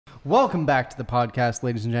Welcome back to the podcast,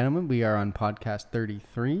 ladies and gentlemen. We are on podcast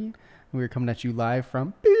 33. We're coming at you live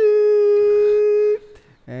from...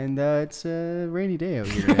 And it's a rainy day out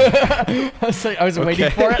here. I was waiting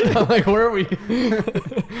for it. I'm like, where are we?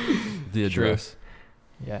 The address.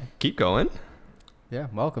 Yeah. Keep going. Yeah,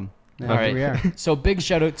 welcome. Yeah, All here we are. So big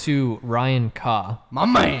shout out to Ryan Ka My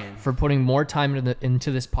man. for putting more time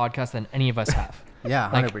into this podcast than any of us have. Yeah,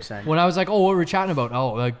 Like, 100%. when I was like, oh, what were we chatting about?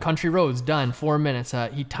 Oh, country roads, done, 4 minutes.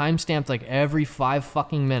 He time-stamped like every 5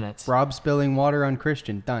 fucking minutes. Rob spilling water on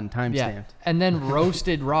Christian. Done. Timestamped. Yeah. And then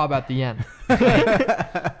roasted Rob at the end.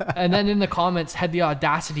 And then in the comments had the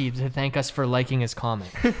audacity to thank us for liking his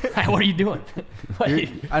comment. What are you doing? You're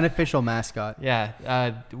unofficial mascot.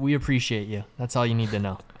 Yeah, we appreciate you. That's all you need to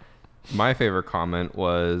know. My favorite comment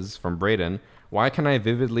was from Braden. Why can I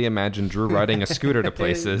vividly imagine Drew riding a scooter to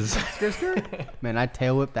places? Man, I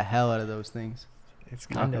tail whip the hell out of those things. It's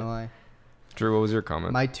Not kind gonna of... lie. Drew, what was your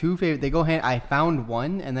comment? My two favorite, they go hand. I found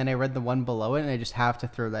one, and then I read the one below it, and I just have to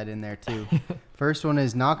throw that in there too. First one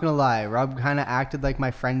is, not gonna lie, Rob kind of acted like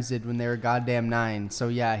my friends did when they were goddamn 9. So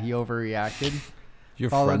yeah, he overreacted. Your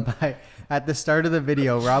Followed friend. by, at the start of the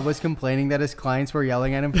video, Rob was complaining that his clients were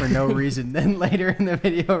yelling at him for no reason. Then later in the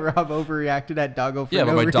video, Rob overreacted at Doggo for Yeah, no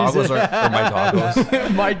but my reason. doggos aren't my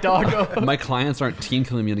doggos. My doggo. My clients aren't team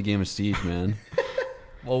killing me in a game of Siege, man.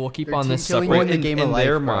 Well, we'll keep They're on team this killing separate. you in the game of in life,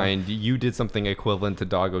 their bro. mind, you did something equivalent to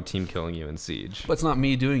Doggo team killing you in Siege. But it's not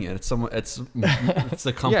me doing it. It's someone. It's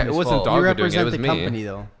the company's it wasn't fault. Doggo You doing it, represent was the me. company,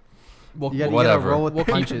 though. We'll, You gotta Whatever. roll with the we'll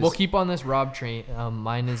punches. keep on this Rob train.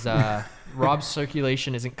 Mine is Rob's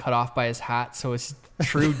circulation isn't cut off by his hat, so his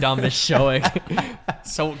true dumb is showing.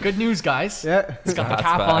 So good news, guys. Yeah, He's got the Hat's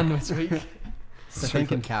cap back. on this week. the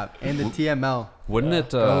thinking cap and the TML. Wouldn't it?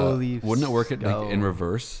 Go Leafs, Wouldn't it work it go. like in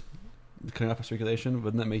reverse? Cutting off the circulation.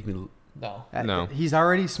 Wouldn't that make me? No. No. He's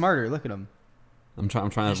already smarter. Look at him. I'm trying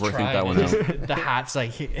He's to work trying. that one out. The hat's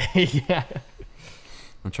like, yeah.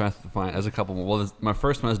 I'm trying to find. There's a couple more. Well, my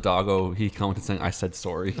first one is Doggo. He commented saying, "I said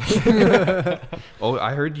sorry." Oh,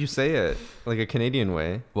 I heard you say it like a Canadian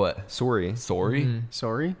way. What? Sorry. Sorry? Mhm.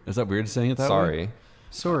 Sorry. Is that weird saying it that way?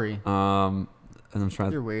 Sorry. Sorry. And I'm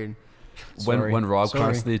trying. You're weird. Sorry. When Rob Sorry.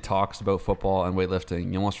 constantly talks about football and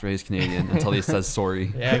weightlifting, you almost forget he's Canadian until he says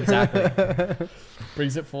sorry. Yeah, exactly.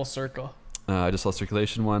 Brings it full circle. I just saw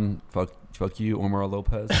circulation one. Fuck you, Omar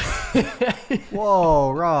Lopez.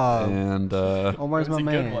 Whoa, Rob. And Omar's That's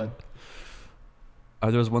my a good man. one.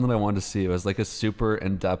 there was one that I wanted to see. It was like a super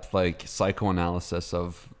in-depth like psychoanalysis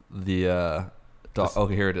of the.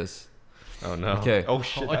 Okay, here it is. Oh no. Okay. Oh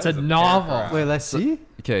shit. Oh, it's that a is novel. paragraph. Wait, let's see.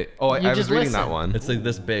 Okay, Oh, You I was just reading that listen. one. it's like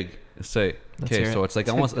this big. Say Let's okay, hear so it. it's like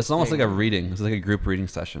almost it's almost like a reading. It's like a group reading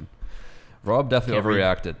session. Rob definitely Can't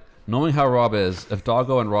read. overreacted. Knowing how Rob is, if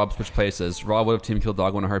Doggo and Rob switched places, Rob would have team killed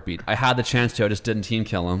Doggo in a heartbeat. I had the chance to, I just didn't team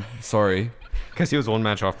kill him. Sorry. Because he was one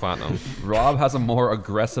match off platinum. Rob has a more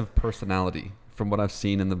aggressive personality from what I've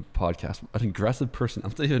seen in the podcast. An aggressive person.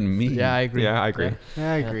 What does that even mean? Yeah, I agree. Yeah, I agree.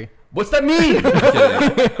 Yeah, I agree. What's that mean?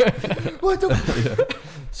 What the?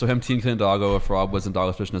 So him team killing Doggo if Rob was in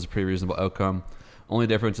Doggo's position is a pretty reasonable outcome. Only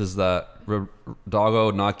difference is that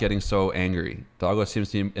Doggo not getting so angry. Doggo seems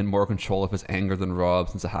to be in more control of his anger than Rob,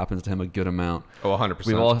 since it happens to him a good amount. Oh, 100%.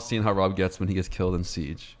 We've all seen how Rob gets when he gets killed in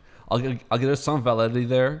Siege. I'll give there's some validity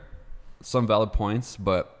there, some valid points,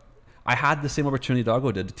 but I had the same opportunity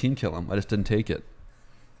Doggo did to team kill him. I just didn't take it.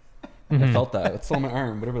 I felt that. It's on my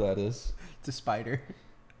arm, whatever that is. It's a spider.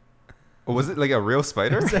 Oh, was it like a real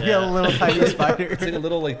spider? It's like a little tiny spider. It's like a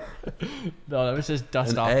little like, No, that was just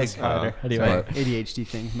dust An off egg. the spider. Oh, Anyway. sorry. ADHD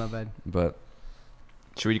thing. My bad. but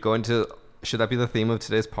Should we go into? Should that be the theme of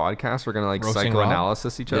today's podcast? We're gonna like Roasting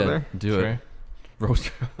psychoanalysis each other. yeah, do Sure. it.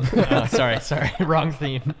 Roast. Oh, sorry. Wrong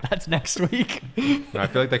theme. That's next week. No, I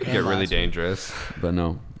feel like that could And get really last week. dangerous. But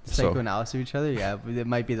no. So Psychoanalysis of each other. Yeah, but it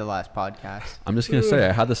might be the last podcast. I'm just gonna say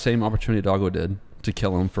I had the same opportunity Doggo did to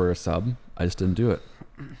kill him for a sub. I just didn't do it.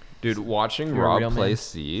 Dude, watching You're a real Rob play man.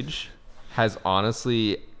 Siege has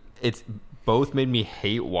honestly, it's both made me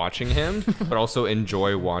hate watching him, but also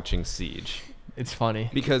enjoy watching Siege. It's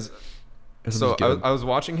funny. Because, This so is good. I was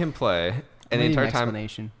watching him play, I and the need an entire time,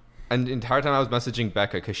 explanation. I was messaging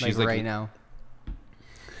Becca because she's like, right now.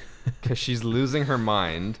 because she's losing her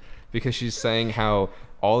mind because she's saying how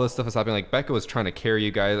all this stuff is happening. Like Becca was trying to carry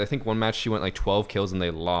you guys. I think one match she went like 12 kills and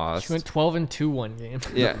they lost. She went 12-2 one game.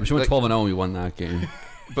 Yeah, She went like- 12 and 0. We won that game.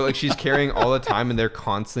 But like she's carrying all the time and they're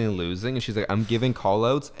constantly losing, and she's like, I'm giving call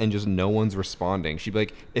outs and just no one's responding. She'd be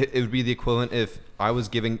like, it would be the equivalent if I was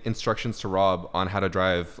giving instructions to Rob on how to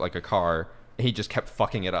drive like a car he just kept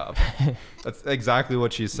fucking it up. That's exactly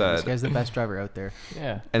what she This said. guy's the best driver out there.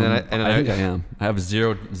 Yeah. And then I think I am. I have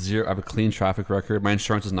zero. I have a clean traffic record. My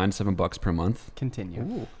insurance is $97 per month.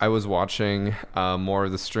 Continue. I was watching more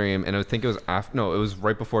of the stream, and I think it was it was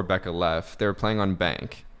right before Becca left. They were playing on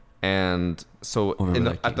Bank, and so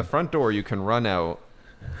at the front door you can run out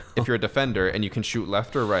if you're a defender, and you can shoot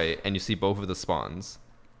left or right, and you see both of the spawns.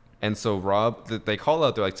 And so Rob, they call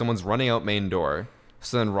out, they're like, someone's running out main door.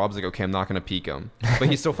 So then Rob's like, okay, I'm not gonna peek him, but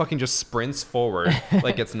he still fucking just sprints forward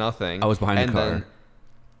like it's nothing. I was behind the car. And then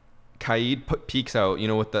Kaid peeks out,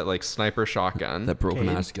 with that like sniper shotgun. That broken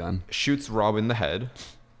ass gun. Shoots Rob in the head,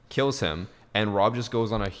 kills him, and Rob just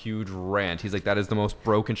goes on a huge rant. He's like, that is the most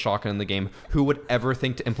broken shotgun in the game. Who would ever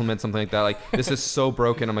think to implement something like that? Like, this is so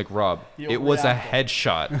broken. I'm like, Rob, it was a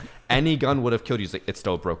headshot. Any gun would have killed you. He's like, it's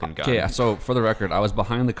still a broken gun. Okay, so for the record, I was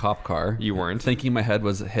behind the cop car. You weren't. Thinking my head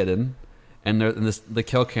was hidden. And the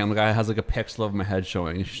kill cam, the guy has like a pixel of my head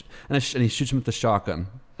showing. And he shoots me with the shotgun.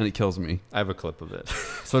 And he kills me. I have a clip of it.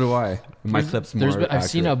 So do I. My clip's more I've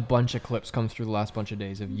seen a accurate. bunch of clips come through the last bunch of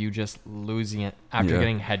days of you just losing it after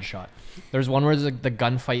getting headshot. There's one where there's like the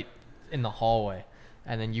gunfight in the hallway,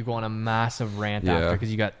 and then you go on a massive rant after because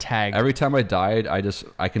you got tagged. Every time I died, I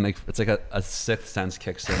can like, it's like a sixth sense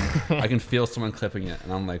kicks in. I can feel someone clipping it,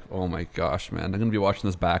 and I'm like, oh my gosh, man, I'm gonna be watching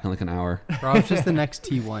this back in like an hour. Rob's just the next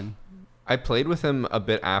T1. I played with him a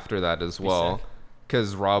bit after that as well,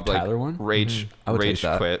 because Rob like Tyler one? rage I would take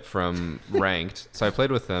that. quit from ranked. So I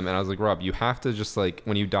played with him, and I was like, Rob, you have to just like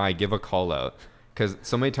when you die, give a call out, because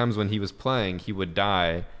so many times when he was playing, he would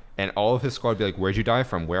die, and all of his squad would be like, where'd you die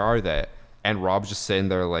from? Where are they? And Rob's just sitting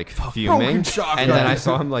there like fuming, and then I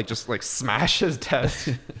saw him like just like smash his desk.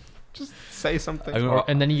 Just say something.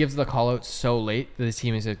 And then he gives the call out so late that his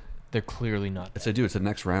team is like, they're clearly not. It's the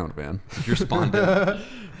next round, man. If you're spawned in.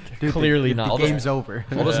 Dude, Clearly the not. game's over.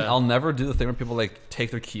 I'll never do the thing where people like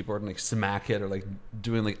take their keyboard and like smack it or like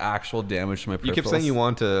doing like actual damage to my peripherals. You keep saying you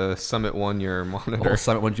want to Summit 1 your monitor. Oh,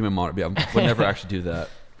 Summit 1 G monitor. Yeah, I would never actually do that.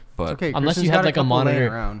 But Okay, Unless Christian's you had got like a couple laying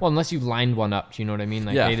monitor. around. Well, unless you lined one up. Do you know what I mean?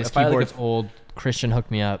 Like, Yeah, hey, this if I had, like, keyboard's old. Christian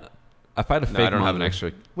hooked me up. if I had a fake No, I don't have an monitor-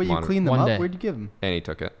 extra. Wait, you monitor. cleaned them One up? day. Where'd you give them? And he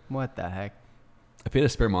took it. What the heck? If I had a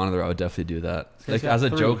spare monitor, I would definitely do that. So Like he's got as a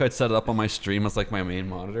 3. joke, I'd set it up on my stream as like my main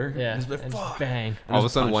monitor. Yeah. And just be like, And just "Fuck." bang. And All of a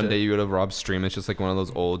just sudden, punch one it. day you go to Rob's stream. It's just like one of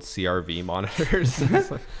those old CRV monitors.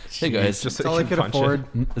 It's like, Hey guys, just That's so all you I can could punch it. afford.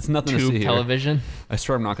 it's nothing to Tube see here. television. I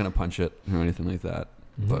swear I'm not gonna punch it or anything like that.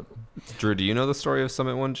 But Drew, do you know the story of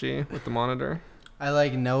Summit 1G with the monitor? I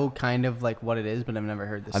like know kind of like what it is, but I've never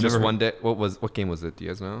heard this. I've Just never one day. What game was it? Do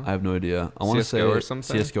you guys know? I have no idea. I want to say CS:GO or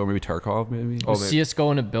something? CS:GO, maybe Tarkov, maybe. Oh, Was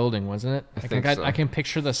CS:GO in a building, wasn't it? I think so. I can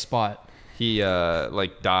picture the spot. He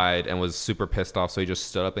like died and was super pissed off, so he just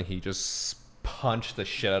stood up and he just punched the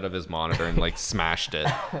shit out of his monitor and like smashed it.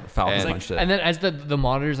 Falcon And- punched it. And then as the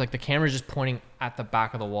monitors, like the camera's just pointing at the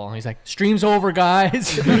back of the wall, and he's like, "Stream's over,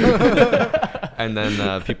 guys." And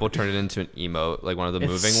then people turned it into an emote, like one of the It's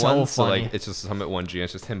moving so ones. So funny. like it's just Summit 1G. And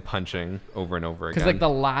it's just him punching over and over again. Because like the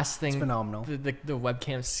last thing phenomenal. the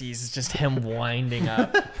webcam sees is just him winding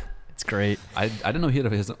up. It's great. I didn't know he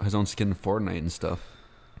had his own skin in Fortnite and stuff.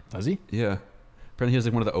 Does he? Yeah. Apparently he was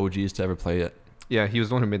like one of the OGs to ever play it. Yeah, he was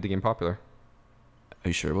the one who made the game popular. Are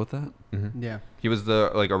you sure about that? Yeah. He was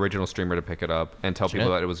the like original streamer to pick it up and tell people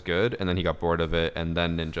Shit. that it was good, and then he got bored of it, and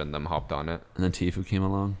then Ninja and them hopped on it. And then Tifu came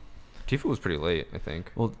along. Tifu was pretty late, I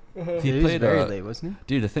think. Well, He was very late, wasn't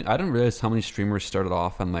Dude, the thing I didn't realize how many streamers started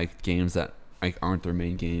off on like games that like aren't their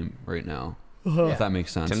main game right now. Yeah. If that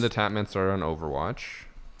makes sense. Tim the Tatman started on Overwatch.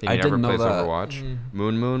 He I never didn't know plays that. Overwatch.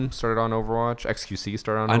 Moon started on Overwatch. XQC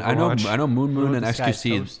started on I Overwatch. know Moon What and about this guy's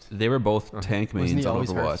XQC. Toast? They were both tank he? Wasn't mains he on always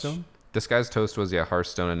Overwatch. Hearthstone? This guy's Toast was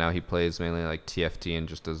Hearthstone, and now he plays mainly like TFT and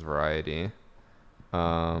just does variety.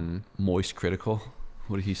 Moist Critical.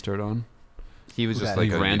 What did he start on? He was Who just that?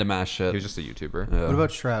 like Like a, random ass He shit. was just a YouTuber. Yeah. What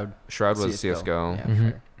about Shroud? Shroud was CS:GO. Yeah, Mhm.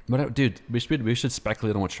 fair. But dude, we should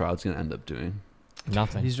speculate on what Shroud's gonna end up doing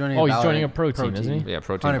Nothing. He's joining. Oh, a he's joining a Valorant pro team, isn't he? Yeah,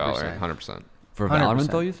 Pro Team 100%. Valorant, 100%. for 100%.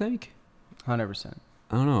 Valorant though. You think? 100%.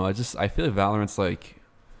 I don't know. I feel like Valorant's like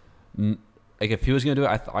if he was gonna do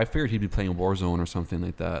it, I figured he'd be playing Warzone or something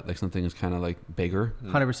like that. Like something that's kind of like bigger.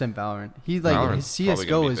 100% Valorant. He like Valorant's his probably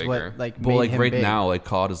CS:GO gonna be is bigger. what like But made like him right big. now, like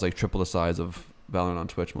COD is like triple the size of Valorant on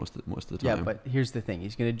Twitch most of the time. Yeah, but here's the thing: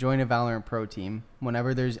 he's gonna join a Valorant pro team.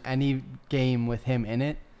 Whenever there's any game with him in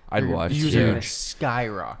it, I'd your watch. views are Dude. gonna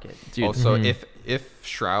skyrocket. Dude, Also, Mhm. if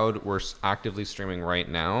Shroud were actively streaming right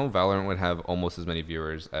now, Valorant would have almost as many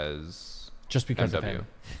viewers as Just because of MW.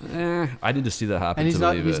 him. I need to see that happen And he's to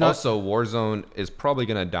not- believe he's it. not- Also, Warzone is probably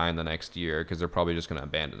gonna die in the next year because they're probably just gonna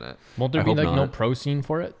abandon it. Won't there I be hope like no not. pro scene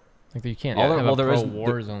for it? Like you can't All have there, a well, there pro is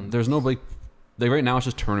Warzone. there's no like right now it's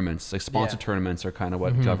just tournaments. Like sponsored tournaments are kind of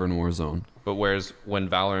what govern Warzone. But whereas when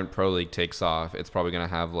Valorant Pro League takes off, it's probably going to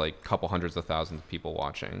have like a couple hundreds of thousands of people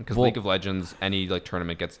watching. Because League of Legends, any like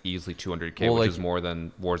tournament gets easily 200K, which is more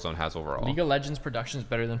than Warzone has overall. League of Legends production is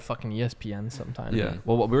better than fucking ESPN sometimes. Yeah.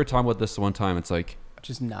 Well, we were talking about this one time. It's like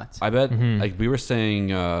just nuts. I bet like we were saying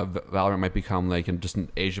Valorant might become like just an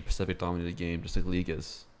Asia Pacific dominated game, just like League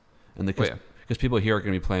is. And because people here are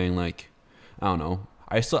going to be playing like, I don't know.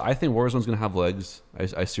 I think Warzone's going to have legs.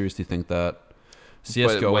 I seriously think that.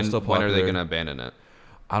 CSGO is still popular. When are they going to abandon it?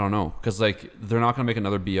 I don't know, because like they're not going to make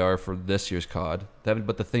another BR for this year's COD.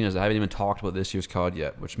 But the thing is, I haven't even talked about this year's COD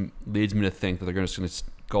yet, which leads me to think that they're just going to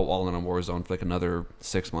go all in on Warzone for like another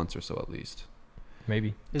 6 months or so at least.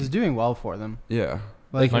 Maybe it's doing well for them. Yeah,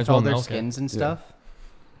 like with all their skins and stuff.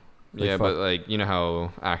 Yeah, but like you know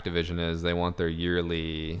how Activision is, they want their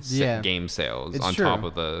yearly game sales on top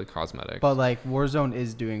of the cosmetics. But like Warzone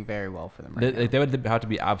is doing very well for them right now. They would have to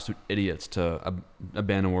be absolute idiots to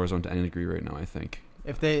abandon Warzone to any degree right now, I think.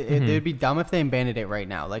 If they would be dumb if they abandoned it right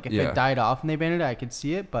now. Like if it died off and they abandoned it, I could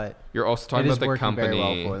see it, but you're also talking about the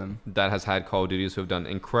company that has had Call of Duties who have done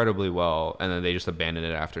incredibly well, and then they just abandoned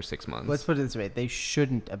it after 6 months. Let's put it this way: they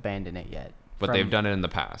shouldn't abandon it yet. But they've done it in the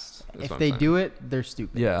past. If they do it, they're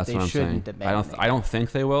stupid. Yeah, that's what I'm saying. I don't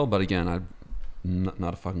think they will, but again, I'm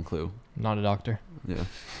not a fucking clue. Not a doctor. Yeah,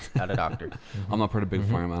 not a doctor. I'm not part of Big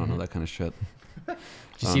Pharma. I don't know that kind of shit. Did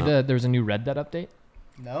you see there was a new Red Dead update?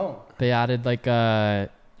 No. They added like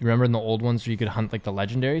you remember in the old ones where you could hunt like the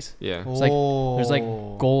legendaries? Yeah. It's like there's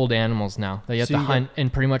like gold animals now that you have to hunt,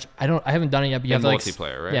 and pretty much I haven't done it yet, but you have to like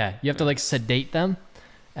multiplayer, right? Yeah, you have to like sedate them.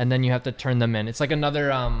 And then you have to turn them in. It's like another,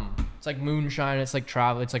 it's like moonshine. It's like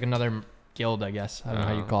travel. It's like another guild, I guess. I don't know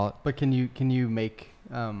how you call it. But can you make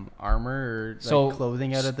armor or like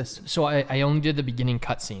clothing out of this? So I only did the beginning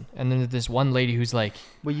cutscene, and then there's this one lady who's like,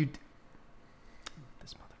 "Well,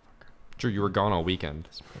 this motherfucker." Drew, you were gone all weekend.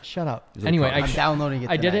 Shut up. Anyway, I'm downloading it.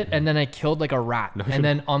 I did it, and then I killed like a rat, and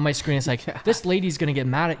then on my screen it's like, this lady's gonna get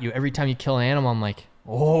mad at you every time you kill an animal. I'm like,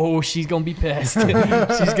 oh, she's gonna be pissed.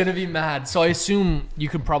 She's gonna be mad. So I assume you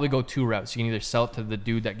could probably go two routes. You can either sell it to the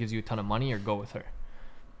dude that gives you a ton of money, or go with her.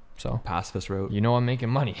 So pacifist route. You know I'm making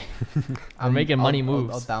money. I'm making money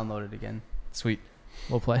moves. I'll download it again. Sweet.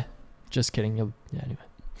 We'll play. Just kidding. Anyway.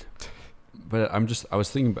 But I was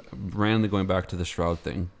thinking, randomly going back to the Shroud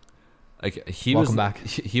thing. Like Welcome back.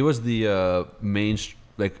 He was the main.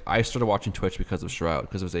 Like I started watching Twitch because of Shroud,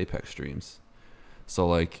 because it was Apex streams. So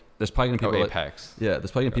like, there's probably gonna be people Apex.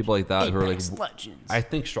 There's probably gonna people like that who are like, Legends. I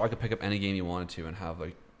think Shroud could pick up any game he wanted to and have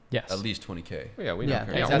like at least 20K. Yeah, we know.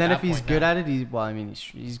 And then if he's good at it,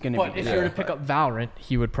 he's gonna. But if you were to pick up Valorant,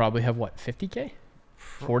 he would probably have what, 50K,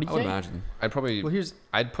 40K? I would imagine.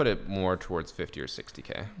 I'd put it more towards 50 or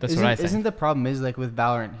 60K. That's what I think. Isn't the problem is like with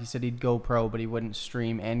Valorant? He said he'd go pro, but he wouldn't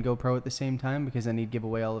stream and go pro at the same time because then he'd give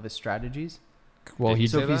away all of his strategies. Well, if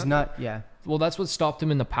he's not, Well, that's what stopped him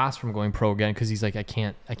in the past from going pro again, because he's like, I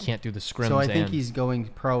can't do the scrims. So I think he's going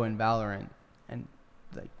pro in Valorant and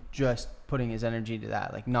like just putting his energy to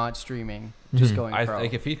that, like not streaming, just going pro.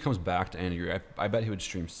 Like if he comes back to Angry, I bet he would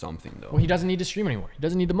stream something though. Well, he doesn't need to stream anymore. He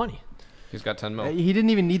doesn't need the money. He's got 10 mil. He didn't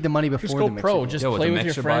even need the money before just go the Mixer pro. Just play with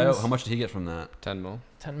your friends. How much did he get from that? 10 mil.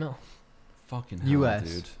 10 mil. Fucking hell, US,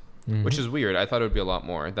 dude. Mm-hmm. Which is weird. I thought it would be a lot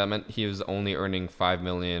more. That meant he was only earning 5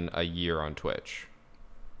 million a year on Twitch.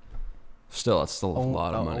 That's still a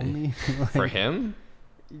lot of money for him.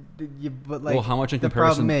 But like, how much in the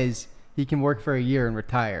comparison? problem is he can work for a year and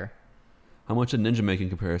retire. How much did Ninja make in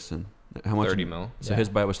comparison? How much? 30 mil. So his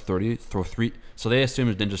buy was 30. Throw 3. So they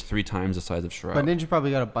assume Ninja's 3 times the size of Shroud. But Ninja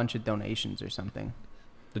probably got a bunch of donations or something.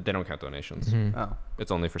 They don't count donations. Mm-hmm. Oh,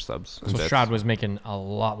 it's only for subs. So Shroud was making a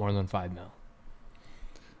lot more than 5 mil.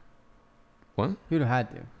 What? You'd have had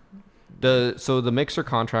to. So the Mixer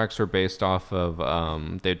contracts are based off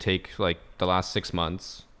of they'd take like the last 6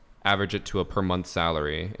 months, average it to a per month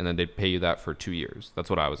salary, and then they'd pay you that for 2 years. That's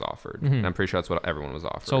what I was offered. Mm-hmm. And I'm pretty sure that's what everyone was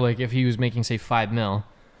offered. So like if he was making say 5 mil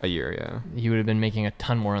a year, he would have been making a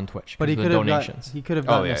ton more on Twitch. But he could have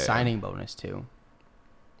gotten a signing bonus too.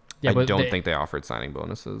 Yeah, I don't think they offered signing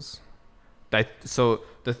bonuses. So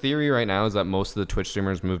the theory right now is that most of the Twitch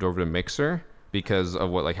streamers moved over to Mixer because of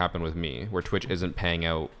what like happened with me, where Twitch isn't paying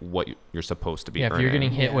out what you're supposed to be earning. If you're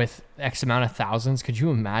getting hit with X amount of thousands, could you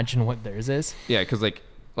imagine what theirs is? Yeah, because like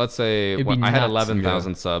let's say I had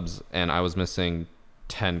 11,000 subs and I was missing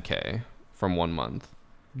 10K from 1 month.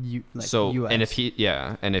 US. And if he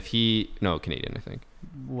Canadian, I think.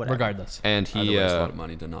 Whatever. Regardless. And he a lot of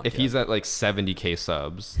money to not if get. he's at like 70K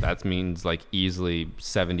subs, that means like easily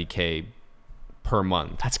 70K per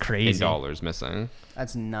month. That's crazy. In dollars missing.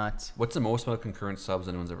 That's nuts. What's the most amount of concurrent subs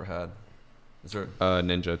anyone's ever had? Is there?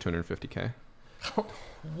 Ninja 250K.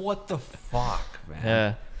 What the fuck, man?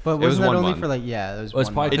 Yeah. But It was wasn't that 1 only month. for like it was Well, it's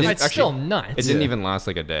 1 probably month. It didn't It's actually- still nuts. It didn't even last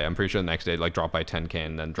like a day. I'm pretty sure the next day it like dropped by 10K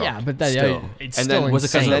and then dropped. Yeah, but that Still. it's and still then was it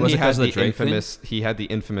 'cause insane. of- then was he it had 'cause of the the Drake thing?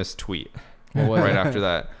 infamous tweet What was right it? after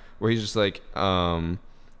that where he's just like,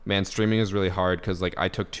 man, streaming is really hard because like I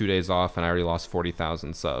took 2 days off and I already lost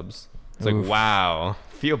 40,000 subs. It's Oof. like, wow,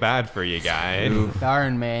 feel bad for you guys.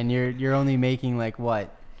 Darn, man, you're only making like what,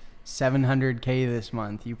 700K this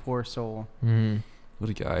month. You poor soul. Mhm. What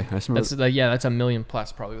a guy. I just remember. That's like that's $1 million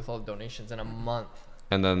plus probably with all the donations in a month.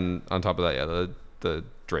 And then on top of that, yeah, the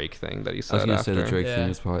Drake thing that he I was said gonna after. say the Drake Yeah. thing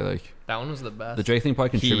is probably like That one was the best. the Drake thing probably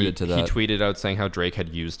contributed to that. He tweeted out saying how Drake had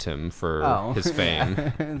used him for his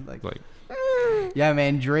fame. like, Like, yeah,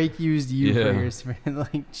 man, Drake used you Yeah. for his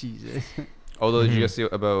like Jesus. although did you Mhm. guys see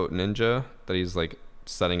about Ninja that he's like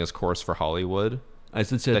setting his course for Hollywood? I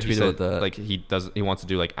did see a That he tweet said, about that. like he wants to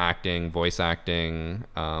do like acting, voice acting,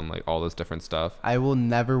 like all this different stuff. I will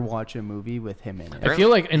never watch a movie with him in it. I feel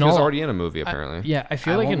like in he was all already in a movie apparently. yeah, I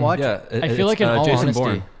feel I like won't in watch yeah, I feel like in all Jason honesty,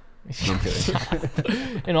 Bourne. No, I'm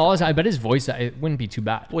kidding. in all honesty, I bet his voice it wouldn't be too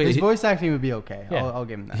bad. Wait, His he- voice acting would be okay. Yeah. I'll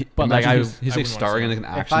give him that. But, like, imagine I he's wouldn't like starring in wanna like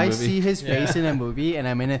an If action I movie. see his face Yeah. in a movie and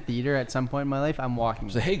I'm in a theater at some point in my life, I'm walking.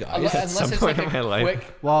 He's like, hey guys. Unless some it's point like in my a life.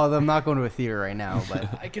 quick, Well, I'm not going to a theater right now,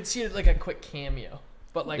 but I could see it like a quick cameo,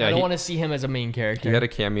 but like Yeah, I don't he- want to see him as a main character. He had a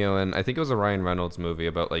cameo in I think it was a Ryan Reynolds movie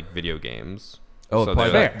about like video games. Oh, So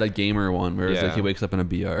probably they're that gamer one where it's like Yeah. he wakes up in a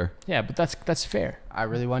BR. Yeah, but that's fair. I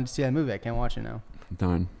really wanted to see that movie. I can't watch it now.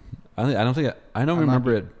 Darn. I don't I'm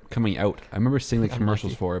remember it coming out. I remember seeing like I'm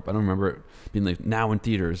commercials lucky. for it, but I don't remember it being like now in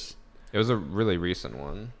theaters. It was a really recent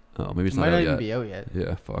one. Oh, maybe it's It not might not out even yet. be out yet.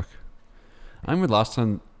 Yeah, fuck. I remember last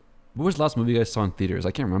time. What was the last movie you guys saw in theaters?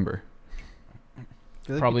 I can't remember. I feel like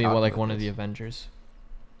we Probably talked like about one of this. the Avengers.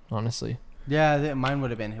 Honestly, Yeah, mine would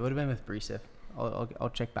have been. It would have been with Brisif. I'll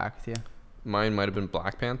check back with you. Mine might have been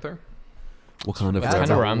Black Panther. What kind of? that's That's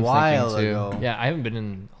kind of a where I'm while thinking too. ago. Yeah, I haven't been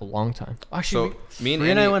in a long time. Actually, So me and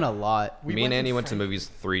Bree and I Annie, went a lot. we me and went Annie with went to Frank. movies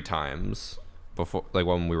 3 times before, like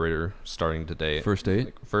when we were starting to date. First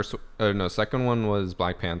date? Second one was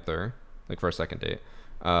Black Panther, like for our second date,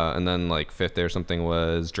 and then like fifth day or something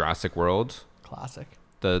was Jurassic World. classic.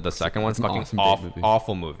 The second one's That's an fucking awesome date movie.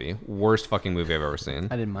 awful movie, worst fucking movie I've ever seen.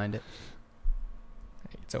 I didn't mind it.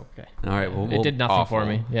 It's okay. All right, well, It did nothing for awful.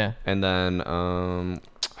 me. Yeah. And then It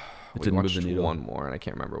we didn't move watched the needle. one more, and I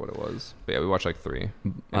can't remember what it was. But yeah, we watched like 3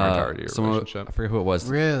 in our entirety of someone, relationship. I forget who it was.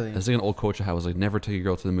 Really? It's like an old coach I had was like, never take a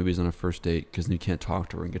girl to the movies on a first date because you can't talk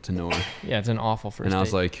to her and get to know her. Yeah, it's an awful first and I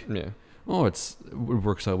was date. like, Yeah. oh, it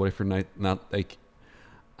works out. What if you're not like,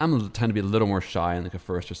 tend to be a little more shy on like a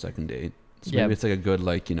first or second date. So Yeah. maybe it's like a good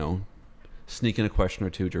sneak in a question or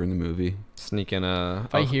two during the movie. Sneak in a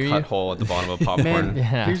I hear cut you. hole at the bottom of a popcorn. Man,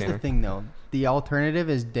 Yeah. here's the container. thing though. The alternative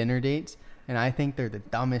is dinner dates, and I think they're the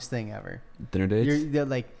dumbest thing ever. Dinner dates. They're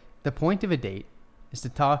like the point of a date is to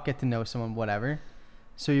talk, get to know someone, whatever.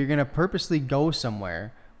 So you're gonna purposely go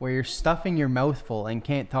somewhere where you're stuffing your mouth full and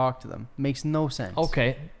can't talk to them. Makes no sense.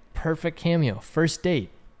 Okay, perfect cameo. First date.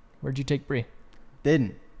 Where'd you take Brie?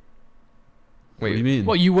 Didn't. What do Wait, you mean?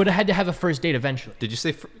 Well, you would have had to have a first date eventually. did you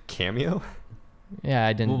say cameo? Yeah,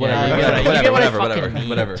 I didn't. Well, yeah, whatever, you get it. whatever, You get what I whatever, fucking whatever, mean.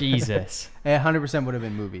 whatever. Jesus. It 100% would have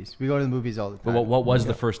been movies. We go to the movies all the But time. what was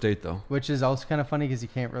the first date though? Which is also kind of funny because you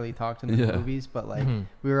can't really talk to them in Yeah. the movies, but like Mhm.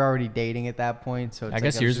 we were already dating at that point, so it's I like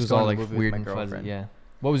guess was yours just was going all to the like movie with weird my and fuzzy. girlfriend. Yeah.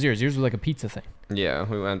 What was yours? Yours was like a pizza thing. Yeah,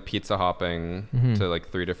 we went pizza hopping Mhm. to like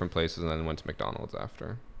 3 different places and then went to McDonald's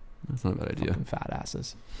after. That's not a bad idea. Fucking fat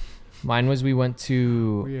asses. Mine was we went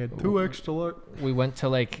to We had 2 extra large. we went to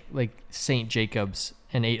like St. Jacobs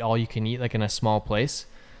and ate all you can eat like in a small place,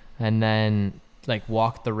 and then like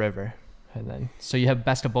walked the river, and then so you have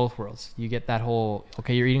best of both worlds. You get that whole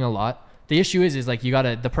you're eating a lot. The issue is like you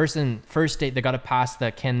gotta the person first date they gotta pass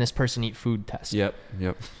the can this person eat food test. Yep.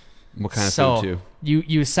 What kind of So food too?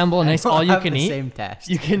 you assemble a nice We'll all you have can the eat. Same test.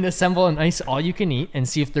 You can assemble a nice all you can eat and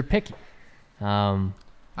see if they're picky.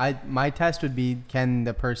 My test would be, can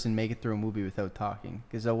the person make it through a movie without talking?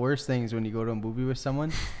 Because the worst thing is when you go to a movie with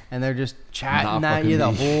someone and they're just chatting Not at you the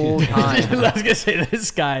fucking me. whole I time. was gonna say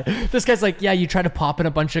this guy's like, yeah, you try to pop in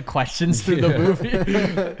a bunch of questions through the movie.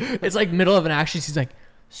 It's like middle of an action. He's like,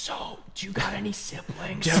 so do you got any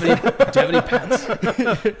siblings? Do you have any pets?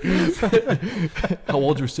 How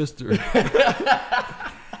old's your sister?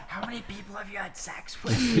 How many people have you had sex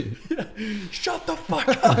with? Shut the fuck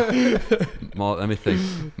up. Well, let me think.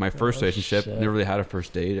 My first relationship shit. never really had a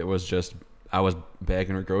first date. It was just I was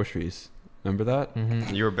bagging her groceries. Remember that?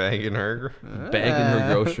 You were bagging her. Bagging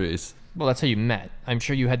her groceries. Well, that's how you met. I'm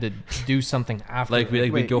sure you had to do something after. Like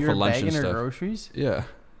we'd Wait, go you for were lunch and bagging her stuff. groceries? Yeah.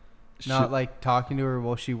 Not like talking to her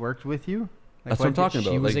while she worked with you? Like, That's what I'm talking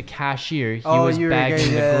about. She was a Like, cashier. He Oh, was you were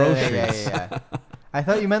bagging the groceries. Yeah. I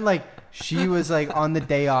thought you meant like she was like on the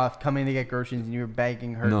day off coming to get groceries and you were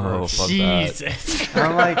bagging her No, groceries. fuck Jesus.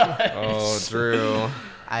 I'm like, Oh, Drew.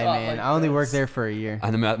 I only worked there for a year.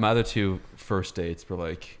 and then my other 2 first dates were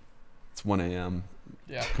like, it's 1 a.m.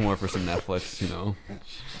 Yeah. Come over for some Netflix,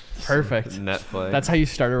 Perfect. Netflix. That's how you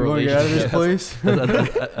start a You want to get out of relationship. this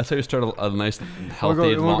place? That's how you start a nice,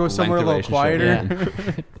 healthy, Wanna go somewhere a little relationship. quieter?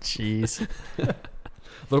 Yeah. Jeez. A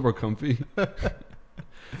little more comfy.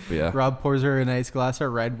 But yeah. Rob pours her a nice glass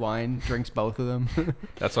of red wine, drinks both of them.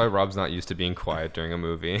 That's why Rob's not used to being quiet during a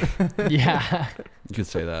movie. Yeah. You could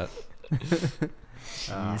say that.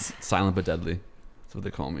 Silent but deadly. That's what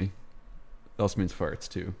they call me. It also means farts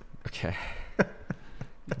too. Okay.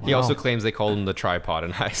 He Wow. also claims they called him the tripod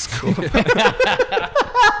in high school.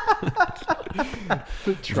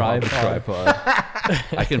 Tripod.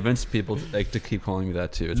 I convinced people to keep calling me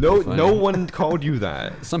that too. It's No, pretty funny. no one called you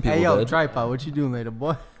that. Some people Hey, yo, did. tripod, what you doing later,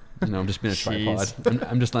 boy? I'm just being a Jeez. tripod.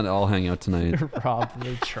 I'm just letting it all hang out tonight. Rob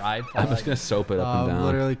the tripod. I'm just gonna soap it up and I'm down.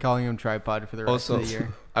 literally calling him tripod for the rest Also, of the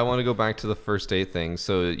year. I want to go back to the first date thing.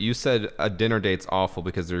 So you said a dinner date's awful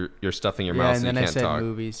because you're stuffing your Yeah, mouth and so you then I can't said talk.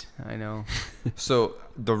 movies. I know. So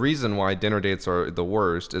the reason why dinner dates are the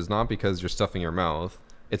worst is not because you're stuffing your mouth.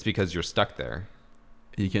 It's because you're stuck there.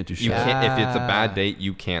 You can't do shit. You can't. If it's a Yeah. bad date,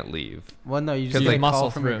 you can't leave. Well, no, you 'Cause, just like, get a call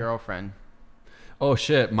muscle from through. your girlfriend. Oh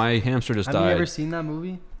shit! My hamster just Have died. you ever seen that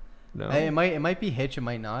movie? No. It might be Hitch, it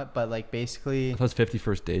might not, but like basically, I thought it was 50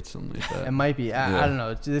 First Dates, something like that. it might be. I Yeah. don't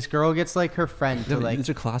know. This girl gets like her friend to like. These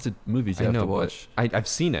are classic movies you I have know, to but watch. I've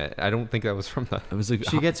seen it. I don't think that was from the. It was like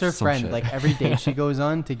She gets her some friend shit. like every date she goes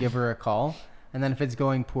on to give her a call, and then if it's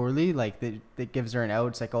going poorly, like that gives her an out.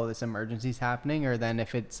 It's like, oh, this emergency's happening, or then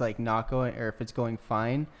if it's like not going, or if it's going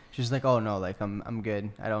fine, she's like, oh no, like I'm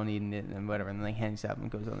good. I don't need it and whatever, and then like hangs up and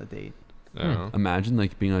goes on the date. No. Imagine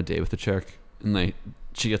like being on a date with a chick and like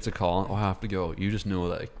she gets a call. Oh, I have to go. You just know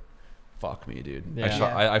like, fuck me, dude.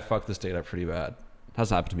 Yeah. I fucked this date up pretty bad.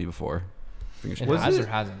 Hasn't happened to me before. It Was has it- or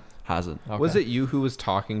hasn't? Hasn't. Okay. Was it you who was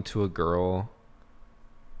talking to a girl?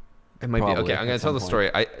 It might Probably, be. Okay, I'm gonna at tell some the story.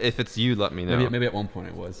 If it's you, let me know. Maybe at one point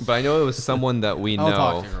it was. But I know it was someone that we I'll know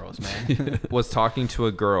talk to girls, man. was talking to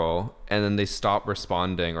a girl, and then they stopped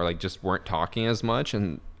responding or like just weren't talking as much,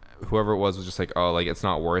 and whoever it was just like, oh, like it's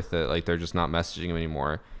not worth it. Like they're just not messaging him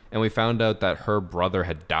anymore. And we found out that her brother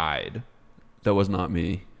had died, That was not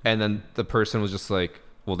me. and then the person was just like,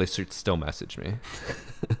 well, they should still message me.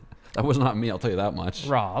 That was not me. I'll tell you that much.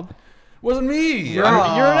 Rob. Wasn't me. You're an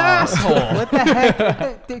asshole. What the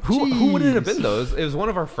heck? Who would it have Jeez. been those? It was one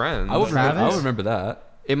of our friends. I would remember, Travis? that.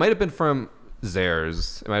 It might have been from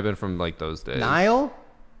Zares. It might have been from like those days. Niall?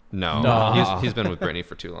 No, No. He's been with Brittany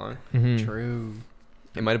for too long. Mhm. True.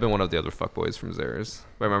 It might have been one of the other fuckboys from Zares.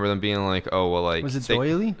 But I remember them being like, oh, well, like. Was it they-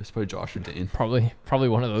 Doily? It's probably Josh or Dane. Probably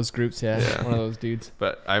one of those groups. Yeah. Yeah. One of those dudes.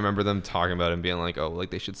 But I remember them talking about it and being like, oh, like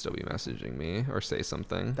they should still be messaging me or say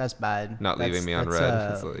something. That's bad. Not leaving me on that's red.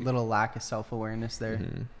 A It's like- little lack of self-awareness there.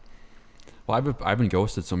 Mhm. Well, I've been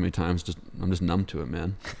ghosted so many times. I'm just numb to it,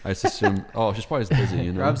 man. I just assume. Oh, she's probably just busy,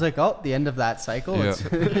 you know. Rob's like, oh, the end of that cycle. Yeah. Let's,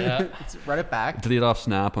 Yeah. let's run it back. Delete off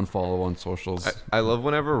Snap, unfollow on socials. I love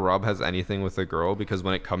whenever Rob has anything with a girl because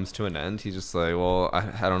when it comes to an end, he's just like, well,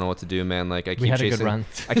 I don't know what to do, man. Like I We keep had a chasing, good run.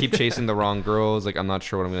 I keep chasing the wrong girls. Like I'm not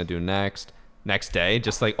sure what I'm gonna do next. Next day,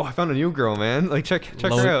 just like, oh, I found a new girl, man. Like check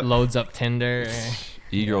her out. Loads up Tinder.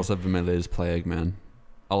 E-girls have been my latest plague, man.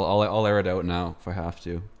 I'll air it out now if I have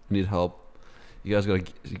to. I need help. You guys gotta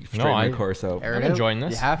straighten I- your course out. Air I'm it out. enjoying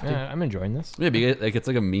this. You have to. Yeah, I'm enjoying this. Yeah, but like it's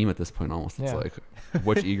like a meme at this point almost. It's Yeah. like,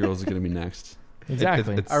 which e-girl is gonna be next?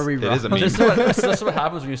 Exactly. Are we It is a wrong? meme. This is what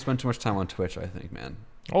happens when you spend too much time on Twitch. I think, man.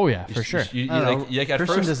 Oh yeah, You for s- sure. You, I don't know. like at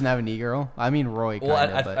Christian first, doesn't have an e-girl. I mean, Roy. well,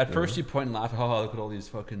 Kinda, at first you point and laugh. Oh, look at all these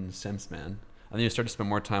fucking simps, man. And then you start to spend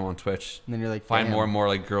more time on Twitch. and then you're like, Find damn. more and more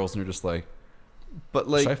like girls, and you're just like, But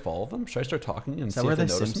like, should I follow them? Should I start talking and Is see that where if they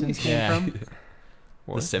the notice Simpsons me? came Yeah. from?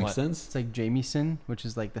 The what? Simpsons. It's like Jamieson, which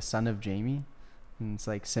is like the son of Jamie, and it's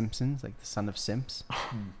like Simpsons, like the son of Simps.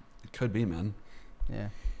 It could be, man. Yeah.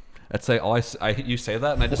 It's like you say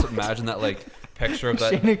that, and I just imagine that like picture of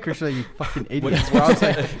that. Shane and Christian, are like, you fucking What's- idiots. Rob's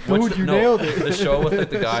like, what's dude, the- you no, nailed it. The show with like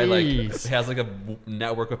the guy like Jeez. has like a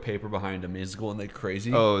network of paper behind him. He's going like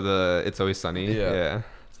crazy. oh, the It's Always Sunny. Yeah. Yeah.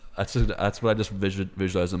 That's what I just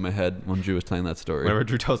visualized in my head when Drew was telling that story. Whenever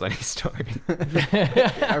Drew tells any story, Are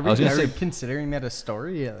I we, was gonna are we say- considering that a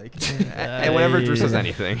story? Yeah, like, and whenever Drew says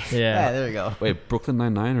anything, yeah, Yeah. there we go. Wait, Brooklyn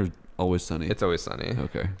Nine-Nine or Always Sunny? It's Always Sunny.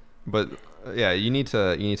 Okay. But yeah, you need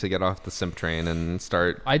to get off the simp train and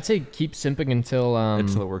start. I'd say keep simping until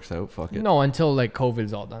Until it works out, fuck it. no, until like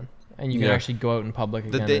COVID's all done. and you can actually go out in public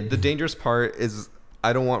again. The dangerous part is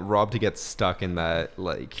I don't want Rob to get stuck in that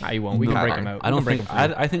like. I won't. We can break him out. I don't think.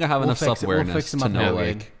 I think I have enough self-awareness to know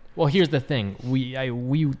like. Well, here's the thing. We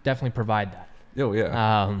definitely provide that. Oh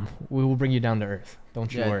yeah. We will bring you down to earth.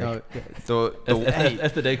 Don't you worry. No, so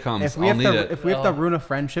if the day comes, I'll need it. If we have to ruin a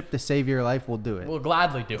friendship to save your life, we'll do it. We'll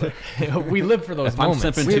gladly do it. We live for those moments.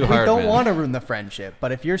 I'm simping we too hard, don't want to ruin the friendship,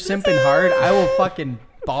 but if you're simping hard, I will fucking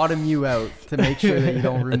bottom you out to make sure that you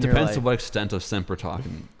don't ruin your life. It depends to what extent of simp we're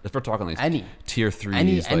talking. If we're talking like any tier 3,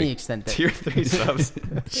 any extent. Tier 3 subs.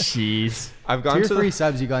 Jeez. I've gone tier to 3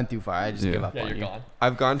 subs. You gone too far. I just give up on you're you. gone.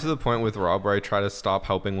 I've gone to the point with Rob where I try to stop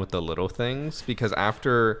helping with the little things because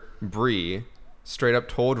after Bree straight up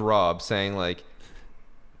told Rob saying like,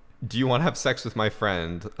 "Do you want to have sex with my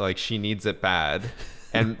friend? Like she needs it bad."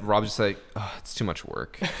 And Rob's just like, "Oh, it's too much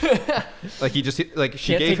work." Like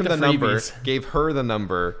she gave him the number, gave her the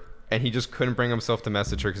number, and he just couldn't bring himself to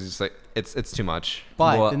message her because he's just like, it's too much.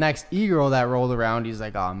 But the next e-girl that rolled around, he's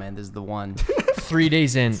like, "Oh man, this is the one." 3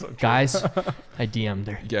 days in, guys, I DM'd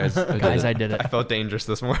her. Guys, I did it. I felt dangerous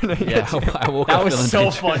this morning. Yeah, I woke that up was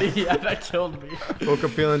feeling so dangerous. funny. Yeah, that killed me. Woke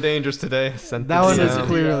up feeling dangerous today. Sent That one is DM.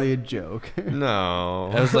 clearly a joke.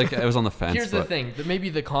 No. It was like I was on the fence. Here's the thing. Maybe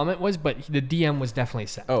the comment was, but the DM was definitely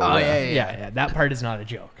sent. Oh, yeah. That part is not a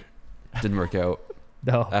joke. Didn't work out.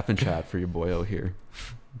 No. F and chat for your boy out here.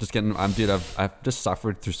 Just getting. I've just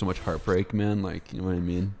suffered through so much heartbreak, man. Like, you know what I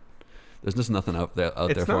mean? There's just nothing out there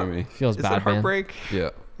for me. Feels Is bad, it heartbreak?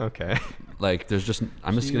 Yeah. Okay. Like I'm just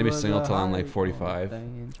gonna be single till I'm like 45,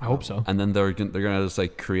 I hope so. and then they're gonna just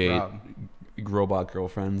like create Rob. robot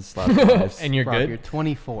girlfriends. Wives. And you're Rob, good. You're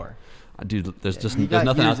 24. Dude, there's you there's got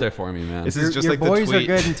nothing years out there for me, man. This Your- is just your like the boys are tweet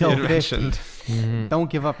good until you 50. mentioned. Mm-hmm. Don't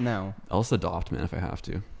give up now. I'll just adopt, man, if I have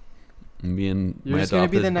to. Me and You're my just gonna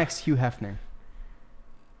be adopted. the next Hugh Hefner.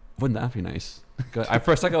 Wouldn't that be nice? For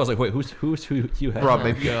a second, I was like, wait, who's Hugh Hefner? Rob,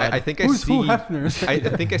 maybe I think I Who's see. Hugh Hefner? I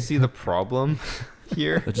think I see the problem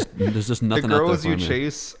here. There's just The nothing out there girls for you me.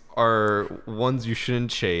 chase are ones you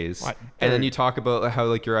shouldn't chase, What? and then you talk about how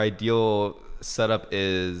like your ideal setup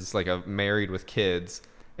is like a married with kids,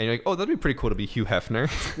 and you're like, oh, that'd be pretty cool to be Hugh Hefner.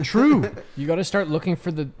 True. You got to start looking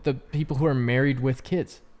for the people who are married with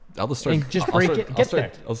kids. I'll just start. And just I'll break start- it- I'll get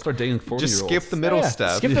start- there. I'll start dating 40-year-olds. Just skip the middle Yeah,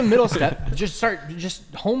 step. Skip the middle step.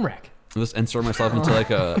 Just home wreck. Just insert myself into like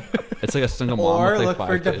it's like a single mom Or with like look 5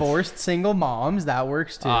 for kids. divorced single moms. That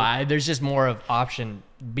works too. There's just more of option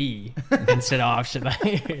B instead of option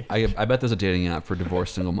A. I bet there's a dating app for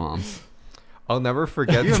divorced single moms. I'll never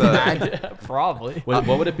forget you the imagine? Probably. What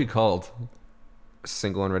would it be called?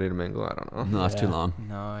 single and ready to mingle. I don't know. No, that's too long.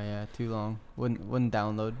 No, yeah, too long. Wouldn't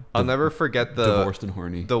download. I'll never forget Divorced and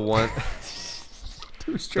horny. the one Too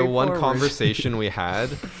the one straightforward. conversation we had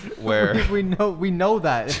where we know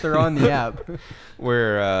that if they're on the app.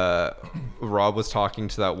 where Rob was talking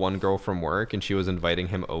to that one girl from work and she was inviting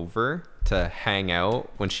him over to hang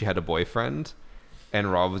out when she had a boyfriend,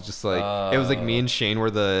 and Rob was just like, it was like me and Shane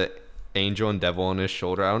were the angel and devil on his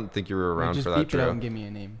shoulder. I don't think you were around Just for that, beep it out Drew. and give me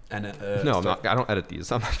a name. And No, I'm not. I don't edit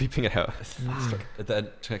these. I'm not beeping it out.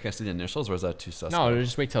 Can I see the initials, or is that too sus? No,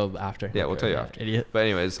 just wait till after. Yeah, we'll tell you after. Idiot. But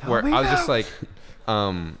anyways, where I was just like,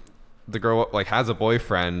 the girl like has a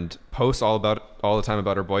boyfriend, posts all the time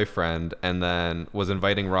about her boyfriend, and then was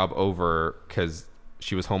inviting Rob over because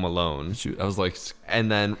she was home alone. I was like,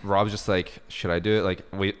 And then Rob's just like, should I do it? Like,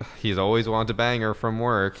 he's always wanted to bang her from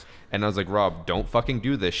work. And I was like, Rob, don't fucking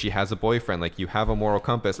do this. She has a boyfriend. Like, you have a moral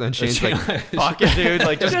compass. And then Shane's like, fuck it, dude.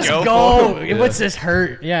 Like, just go. for it. Go. What's this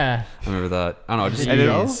hurt? Yeah. I remember that. I don't know. Just Did you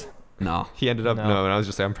go? no. He ended up, No. no. And I was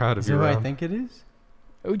just like, I'm proud of Is you, that who I Rob. think it is?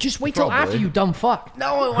 Oh, just wait till after, Probably. you dumb fuck. No,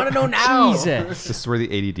 I want to know now. Jesus. This is where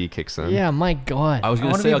the ADD kicks in. Yeah, my God. I was I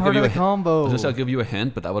gonna want to say be I'll part give of you a the hint. combo. I was gonna say I'll give you a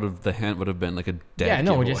hint, but the hint would have been like a dead Yeah,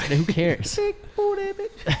 no, giveaway. just who cares?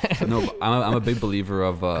 No, but I'm a big believer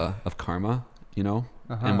of karma. You know,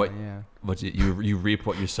 and what you reap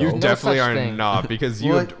what you sow. You definitely such are thing. not, because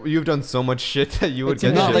you've done so much shit that you would It's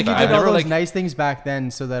get not shit like you back. did all never, those like- nice things back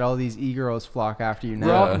then, so that all these e-girls flock after you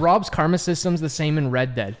now. Rob's karma system's the same in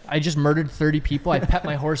Red Dead. I just murdered 30 people. I pet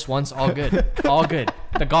my horse once. All good. All good.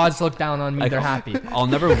 The gods look down on me. They're happy. I'll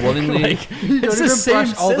never willingly. You don't It's the even same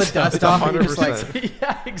brush all the system. dust It's off. And you're just 100%. like,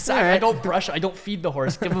 Yeah, exactly. I don't brush. I don't feed the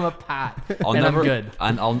horse. Give him a pat. I'll and never. I'm good.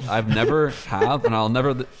 I've never have, and I'll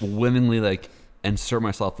never willingly like insert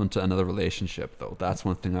myself into another relationship. Though that's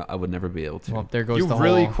one thing I would never be able to. Well, there goes You the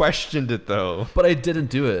really whole... questioned it, though. But I didn't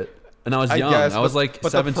do it, and I was young. guess, I was but- like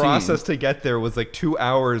but 17. the process to get there was like 2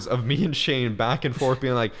 hours of me and Shane back and forth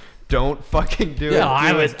being like, don't fucking do it. Yeah,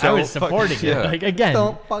 I do was it, don't supporting fucking- it. Yeah. Like, again,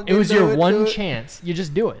 Don't fucking it was do your it, one do it. chance. You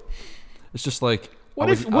just do it. It's just like What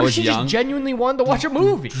I if was she young. just genuinely wanted to watch a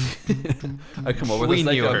movie? I come over. We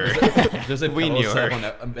there's knew like her. There's like We pillow knew set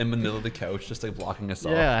her. in the middle of the couch, just like blocking us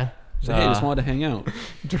off. Yeah. She's like, hey, just wanted to hang out.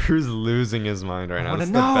 Drew's losing his mind right now. wanna This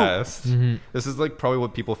is the know. best. Mm-hmm. This is like probably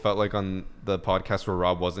what people felt like on the podcast where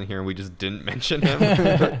Rob wasn't here and we just didn't mention him.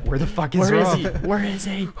 Where the fuck is Where is Rob? he? Where is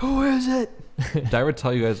he? Who is it? Did I ever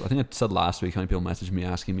tell you guys? I think I said last week how many people messaged me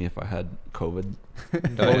asking me if I had COVID.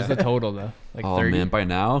 What was the total though? Like Oh 30? man, by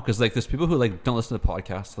now, because like there's people who like don't listen to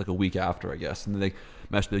podcasts like a week after, I guess, and they like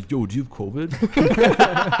message me like, "Yo, do you have COVID?"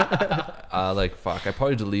 Like fuck, I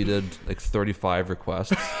probably deleted like 35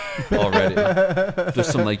 requests already.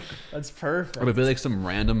 Just some like, That's perfect. or it'll be like some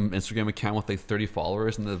random Instagram account with like 30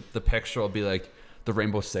 followers, and the picture will be like the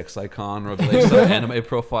Rainbow Six icon, or it'll be like some anime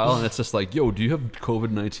profile, and it's just like, "Yo, do you have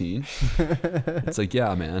COVID-19?" It's like,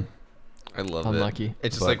 yeah, man. I love Unlucky. it.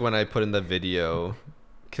 It's just But- like when I put in the video,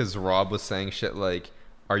 because Rob was saying shit like,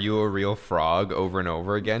 "Are you a real frog?" over and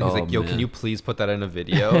over again. He's Oh, like, "Yo, man. can you please put that in a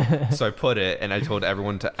video?" So I put it, and I told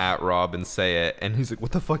everyone to @Rob and say it, and he's like,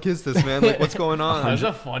 "What the fuck is this, man? Like, what's going on?" That's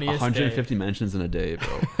the funniest 150 mentions in a day,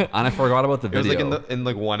 bro. And I forgot about the It was video. like in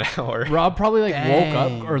like 1 hour. Rob probably like woke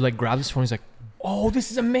Dang. up or like grabbed his phone. He's like, "Oh, this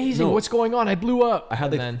is amazing! No. What's going on? I blew up." I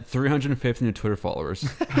had And like 350 new Twitter followers,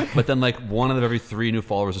 but then like one out of every 3 new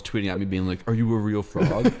followers was tweeting at me being like, "Are you a real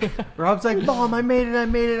frog?" Rob's like, Mom, I made it.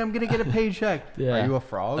 I'm gonna get a paycheck. Yeah. Are you a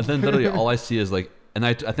frog? And then literally all I see is like, and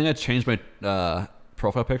I think I changed my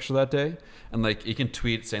profile picture that day, and like you can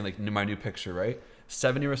tweet saying like my new picture, right?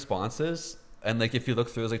 70 responses. And like if you look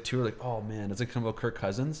through, there's like 2 are like, "Oh man, it's like kind of about Kirk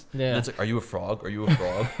Cousins." Yeah. And it's like, "Are you a frog? Are you a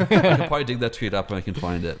frog?" I can probably dig that tweet up when I can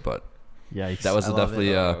find it, but Yikes. that was I love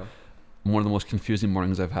definitely it. one of the most confusing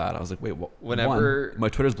mornings I've had. I was like, wait, what? Whenever- One, my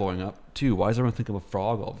Twitter's blowing up. 2, why does everyone think I'm a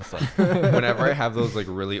frog all of a sudden? Whenever I have those like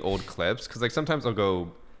really old clips, because like sometimes I'll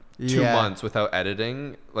go 2 Yeah. months without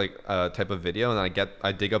editing like a type of video, and then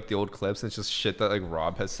I dig up the old clips, and it's just shit that like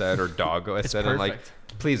Rob has said or Doggo has It's said, and like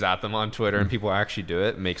perfect. please at them on Twitter, and people actually do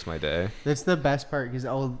it. Makes my day. That's the best part because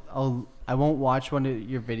I won't watch one of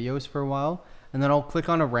your videos for a while, and then I'll click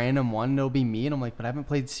on a random one and it'll be me, and I'm like, but I haven't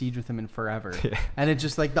played Siege with him in forever, and it's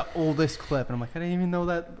just like the oldest clip, and I'm like, I didn't even know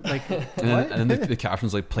that. Like, and what? then, and then the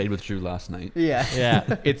captions like played with Drew last night. Yeah.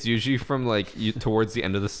 Yeah. It's usually from like towards the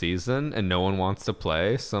end of the season, and no one wants to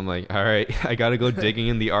play. So I'm like, all right, I gotta go digging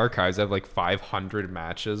in the archives. I have like 500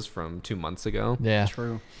 matches from 2 months ago. Yeah.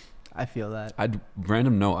 True. I feel that. I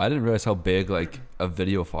didn't realize how big like a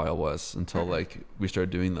video file was until like we started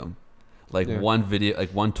doing them. Like Yeah. one video,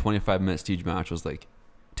 like one 25-minute Siege match was like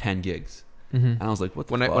 10 gigs, and I was like, what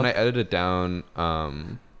the When fuck? I edit it down,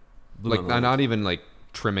 Blew like my mind. not even like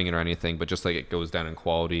trimming it or anything, but just like it goes down in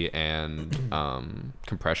quality and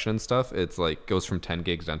compression and stuff. It's like goes from 10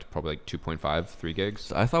 gigs down to probably like 2.5, 3 gigs.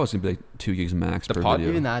 So I thought it was gonna be like 2 gigs max The per pod-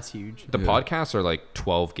 video. Even that's huge. The Yeah. podcasts are like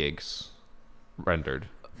 12 gigs rendered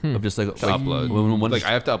Of just like to upload. When, Like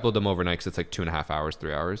I have to upload them overnight because it's like 2.5 hours,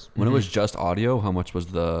 3 hours when it was just audio, how much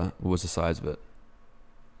was what was the size of it?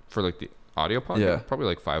 for like the audio podcast. Yeah. Probably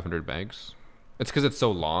like 500 megs. It's because it's so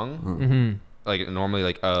long. Mm-hmm. Like normally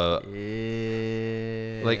like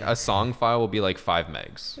a song file will be like 5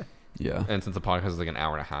 megs. Yeah. And since the podcast is like an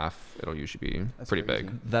hour and a half, it'll usually be That's pretty crazy.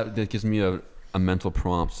 big. That gives me a mental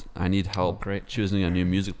prompt. I need help great. choosing a new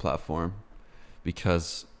music platform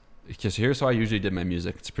because here's how I usually did my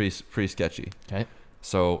music. It's pretty sketchy. Okay.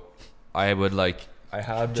 So I had Just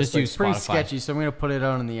this, like, use Pretty Spotify. sketchy, so I'm gonna put it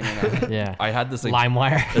out on the internet. Yeah. I had this like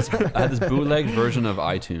LimeWire. I had this bootleg version of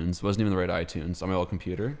iTunes. It wasn't even the right iTunes on my old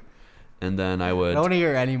computer. And then I would I don't want to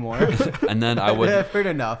hear anymore. and then I would I've heard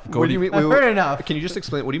enough. Go to- I've heard enough. Can you just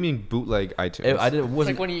explain what do you mean bootleg iTunes? it, I did, it It's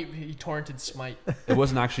wasn't like when he torrented Smite. it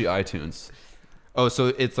wasn't actually iTunes. Oh, so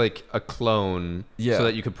it's like a clone, Yeah. so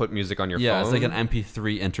that you could put music on your Yeah, phone. it's like an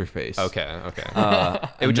MP3 interface. Okay.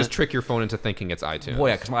 It would and just then- trick your phone into thinking it's iTunes. Well,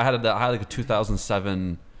 yeah, because I had like a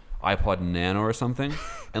 2007 iPod Nano or something,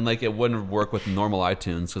 and like it wouldn't work with normal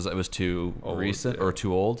iTunes because it was too Old, recent yeah. or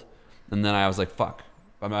too old. And then I was like, "Fuck,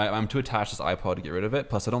 I'm too attached to this iPod to get rid of it."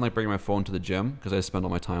 Plus, I don't like bringing my phone to the gym because I spend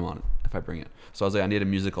all my time on it if I bring it. So I was like, I need a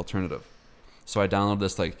music alternative. So I downloaded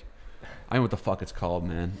this like, I don't know what the fuck it's called,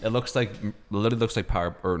 man. It literally looks like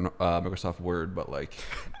Microsoft Word, but like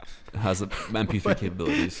it has MP3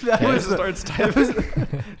 capabilities. That was, the, starts that, was,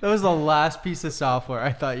 that was the last piece of software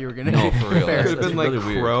I thought you were gonna. No, for real. compare. It could have That's been like really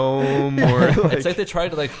weird. Chrome or like, It's like they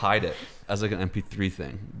tried to like hide it as like an MP3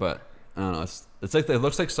 thing, but I don't know. It's like it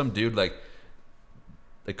looks like some dude like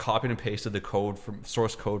copied and pasted the code from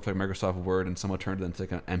source code for like Microsoft Word, and someone turned it into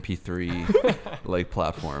like an MP3 like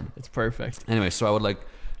platform. It's perfect. Anyway, so I would like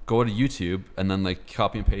go to YouTube and then like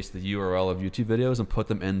copy and paste the URL of YouTube videos and put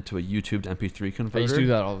them into a YouTube to MP3 converter. I used to do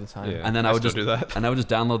that all the time. And then I would just do that. And I would just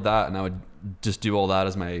download that, and I would just do all that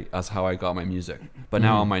as how I got my music. But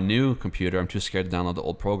now on my new computer, I'm too scared to download the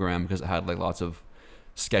old program because it had like lots of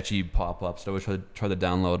sketchy pop-ups. So I would try to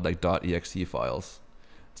download like .exe files.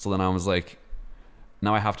 So then I was like,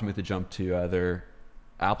 now I have to make the jump to either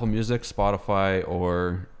Apple Music, Spotify,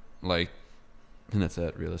 or like, I think that's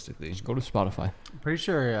it realistically. Just go to Spotify. I'm pretty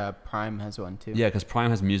sure Prime has one too. Yeah, because Prime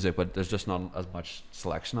has music, but there's just not as much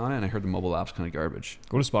selection on it. And I heard the mobile app's kind of garbage.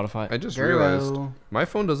 Go to Spotify. I just Girl. realized my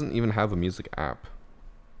phone doesn't even have a music app.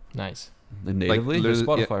 Nice. Like natively, there's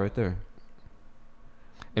literally- Spotify right there.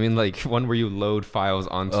 I mean, like one where you load files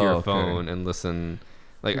onto Oh, your okay. phone and listen.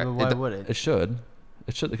 Like, But why would it? It should.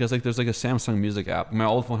 It should, because like there's like a Samsung music app. My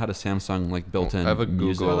old phone had a Samsung like built-in I have a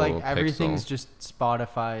music. Google But like Pixel. everything's just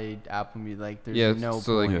Spotify, Apple Music. Like there's yeah. no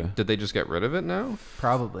So like, Yeah. did they just get rid of it now?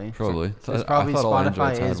 probably. Probably. It's I probably thought all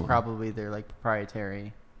Androids Spotify had is one. probably their like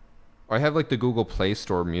proprietary. I have like the Google Play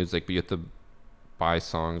Store music, but you have to buy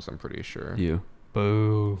songs. I'm pretty sure. You.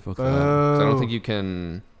 Boo. Fuck that. 'Cause I don't think you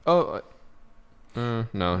can. Oh.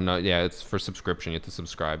 No. Yeah, it's for subscription. You have to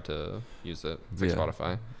subscribe to use it. It's like Yeah.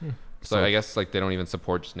 Spotify. Hmm. So I guess like they don't even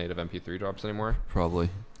support just native MP3 drops anymore. Probably.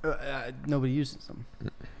 Nobody uses them.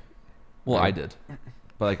 Well, Yeah. I did.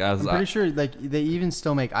 But like as I'm pretty sure like they even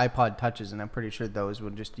still make iPod touches, and I'm pretty sure those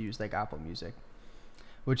would just use like Apple Music,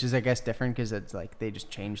 which is I guess different because it's like they just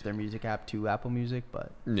changed their music app to Apple Music.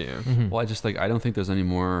 But Yeah. Mhm. well, I don't think there's any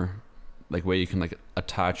more like way you can like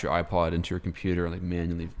attach your iPod into your computer and like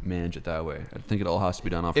manually manage it that way. I think it all has to be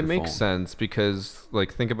done off It your makes phone. sense because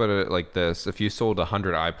like think about it like this: if you sold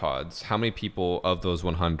 100 iPods, how many people of those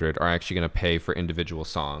 100 are actually going to pay for individual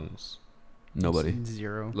songs? Nobody. it's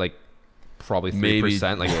zero. Like probably 3%. Maybe-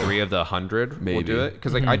 Like 3 of the 100 will Maybe. do it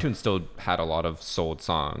because like Mhm. iTunes still had a lot of sold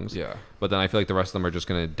songs. Yeah. But then I feel like the rest of them are just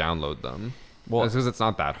going to download them. Well, because it's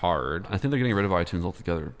not that hard. I think they're getting rid of iTunes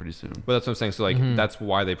altogether pretty soon. But that's what I'm saying. So like Mhm. that's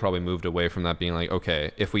why they probably moved away from that being like,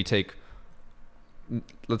 okay, if we take,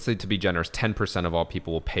 let's say to be generous, 10% of all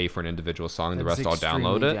people will pay for an individual song, and the That's rest all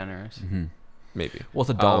download extremely it. Generous. Mm-hmm. Maybe. Well,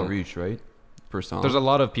 it's $1 each, right? Per song. There's a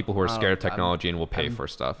lot of people who are Oh, scared of I'm- technology and will pay I'm for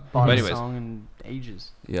stuff. Bought But a anyways, song in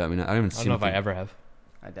ages. Yeah, I mean, I haven't I seen. don't know if I anything- ever have.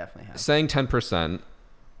 I definitely have. saying 10%,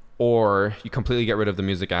 or you completely get rid of the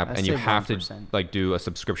music app I and you say have 1%. to like do a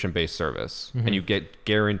subscription-based service, Mhm. and you get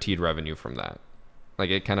guaranteed revenue from that. Like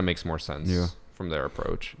it kind of makes more sense Yeah. from their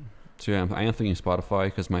approach. So yeah, I am thinking Spotify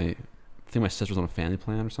because I think my sister's on a family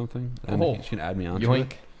plan or something. And Oh. she can add me on.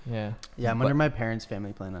 Yoink. Yeah. Yeah, I'm But- under my parents'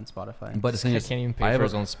 family plan on Spotify. But the thing I is, can't even I pay have for a-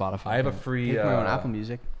 his own Spotify. I have a I free. think my own Apple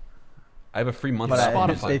Music. I have a free month But of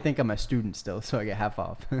Spotify. they think I'm a student still, so I get half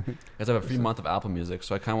off. Because I have a free month of Apple Music,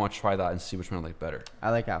 so I kind of want to try that and see which one I like better. I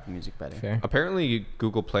like Apple Music better. Fair. Apparently,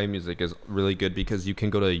 Google Play Music is really good because you can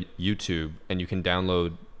go to YouTube and you can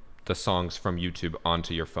download the songs from YouTube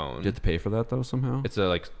onto your phone. Do you have to pay for that though somehow? It's a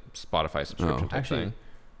like Spotify subscription type Actually, thing.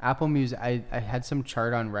 Apple Music, I had some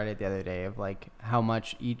chart on Reddit the other day of like how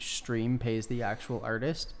much each stream pays the actual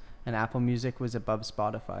artist, and Apple Music was above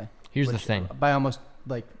Spotify. Here's the which- thing. By almost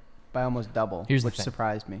double, Here's the which thing.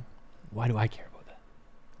 surprised me. Why do I care about that?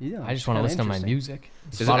 Yeah, I just want to listen to my music.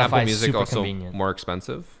 Isn't Apple Spotify's Music super also convenient. more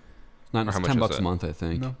expensive? Not, or it's how much $10 is a it? month, I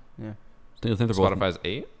think. No, yeah. I think they're both. Spotify's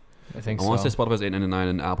 8. I think I so. want to say Spotify's $8.99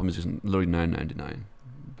 and Apple Music is literally $9.99.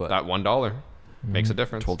 But That $1 makes a Mhm.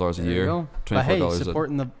 difference. $12 a There you year, go. But hey, $24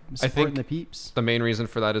 supporting the think the peeps. The main reason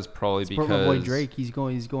for that is probably Support my boy because Drake. He's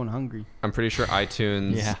going hungry. I'm pretty sure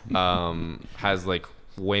iTunes Yeah. has like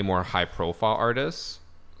way more high profile artists,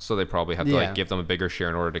 so they probably have to Yeah. like give them a bigger share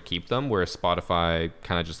in order to keep them, whereas Spotify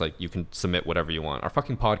kind of just like you can submit whatever you want. Our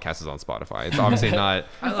fucking podcast is on Spotify. It's obviously not.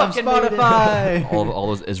 I love Spotify. all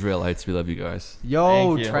those Israelites, we love you guys. Yo,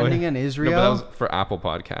 Thank you. trending in No, Israel. but that was for Apple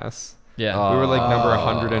Podcasts. Yeah. We were like number Oh.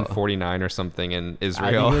 149 or something in I think it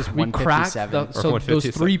Israel. was we cracked 157. so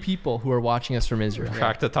 157. those 3 people who are watching us from Israel.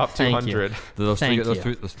 Cracked the top Thank you. 200 Those Thank three,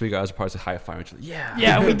 you. those three guys are probably high five each other. Yeah.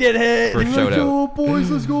 Yeah, we did it. For a shout out. Go,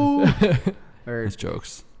 boys, let's go. Or, It's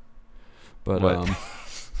jokes. But What?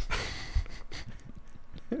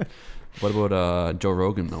 what about Joe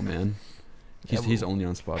Rogan though, man? He's only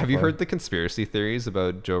on Spotify. Have you heard the conspiracy theories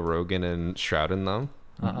about Joe Rogan and Shroudin though?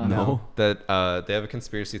 Uh-uh. No. That they have a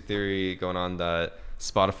conspiracy theory going on that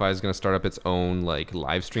Spotify is going to start up its own like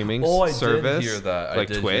live streaming service, hear that. like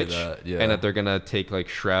Twitch, Yeah. and that they're going to take like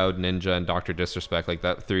Shroud, Ninja, and Dr. Disrespect. Like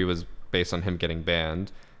that theory was based on him getting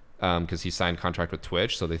banned because he signed contract with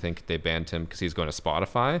Twitch, so they think they banned him because he's going to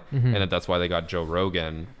Spotify, Mhm. and that's why they got Joe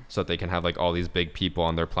Rogan so that they can have like all these big people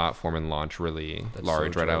on their platform and launch really That's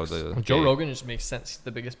large so right out of jokes. the Well, Joe gate. Rogan just makes sense. He's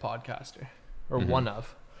the biggest podcaster, or Mhm. one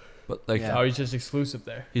of. But like, Yeah. Oh, he's just exclusive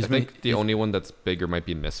there. he's I think the only one that's bigger might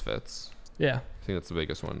be Misfits. Yeah. I think that's the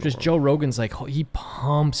biggest one. in the Just world. Joe Rogan's like, he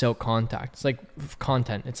pumps out content. It's like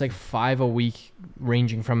content. It's like 5 a week,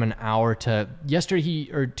 ranging from an hour to yesterday.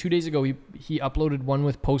 2 days ago, he uploaded one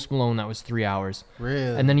with Post Malone that was 3 hours,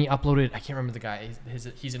 Really? and then he uploaded. I can't remember the guy.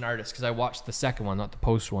 He's an artist because I watched the second one, not the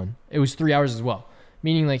Post one. It was 3 hours as well,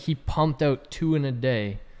 meaning like he pumped out 2 in a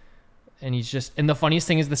day, and he's just. And the funniest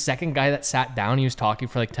thing is the second guy that sat down, he was talking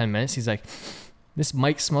for like 10 minutes. He's like, "This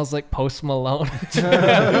mic smells like Post Malone."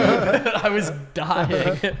 I was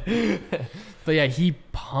dying. But yeah, he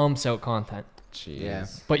pumps out content. Jeez. Yeah.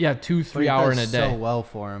 But yeah, 2-3 But he hour in does a day. So well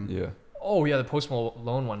for him. yeah. Oh yeah, the Post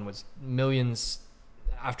Malone one was millions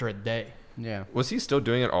after a day. Yeah. Was he still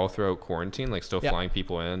doing it all throughout quarantine? Like still Yeah. flying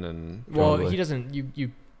people in and Well, Probably. he doesn't.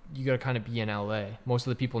 You gotta kind of be in LA. Most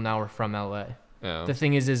of the people now are from LA. yeah. The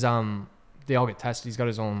thing is they all get tested. He's got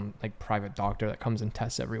his own like private doctor that comes and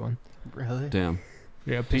tests everyone. Really? Damn.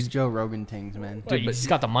 Yeah, These Joe Rogan things, man. Dude, he's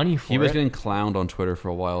got the money for He was it. getting clowned on Twitter for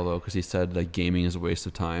a while though, because he said like gaming is a waste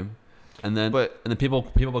of time, and then But- people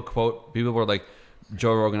were like,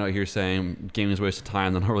 Joe Rogan out here saying gaming is a waste of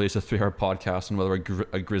time, then he'll release a 3-hour podcast on whether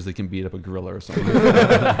a grizzly can beat up a gorilla or something.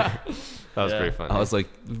 That was Yeah. pretty funny. I was like,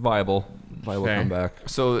 viable Fair. comeback.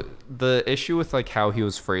 So the issue with like how he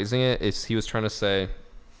was phrasing it is he was trying to say,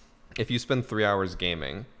 if you spend 3 hours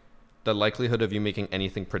gaming, the likelihood of you making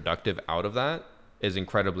anything productive out of that is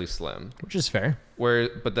incredibly slim. Which is fair.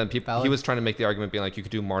 But then he Valid. was trying to make the argument being like you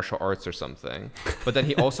could do martial arts or something. But then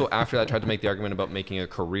he also after that tried to make the argument about making a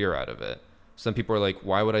career out of it. Some people are like,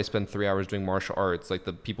 why would I spend 3 hours doing martial arts? Like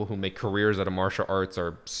the people who make careers out of martial arts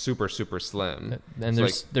are super, super slim. And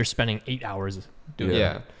It's they're spending 8 hours doing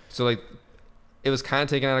Yeah. it. So like it was kind of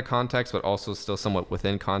taken out of context, but also still somewhat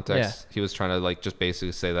within context. He was trying to like just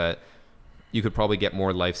basically say that you could probably get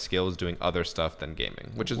more life skills doing other stuff than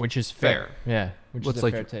gaming, which is fair. Yeah, which Well, is it's a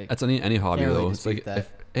like fair take. that's any hobby Can't really though. It's like dispute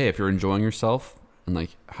that. if you're enjoying yourself and like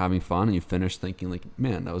having fun and you finish thinking like,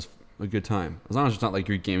 man, that was a good time. As long as it's not like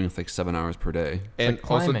you're gaming with like 7 hours per day. And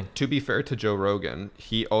like also, climbing. to be fair to Joe Rogan,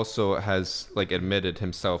 he also has like admitted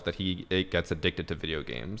himself that he gets addicted to video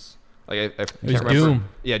games. Like I was can't remember. Doom.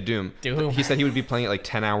 Yeah, Doom. Doom. He said he would be playing it like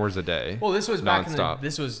 10 hours a day. Well, this was back in the. nonstop.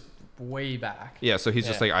 This was way back. Yeah, so he's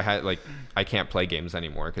just Yeah. like I can't play games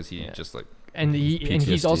anymore because he Yeah. just like And he's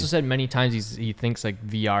PTSD. also said many times he thinks like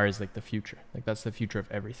VR is like the future. Like that's the future of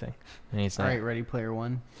everything. And he's All like, right, Ready Player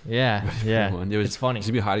One. yeah, yeah. It's funny. He's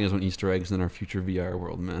gonna be hiding his own Easter eggs in our future VR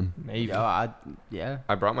world, man. Maybe. Yeah.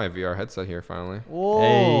 I brought my VR headset here finally Whoa,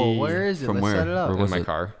 Hey. where is it? From Let's where? set it up. Where in was my it?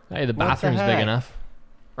 car. Hey, the What the bathroom's big heck? enough.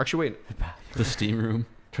 Actually, wait. The steam room.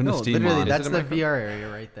 Turn the No, steam literally, on. that's Is it the in my VR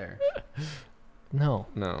area right there. No.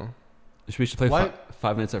 No. We should play What?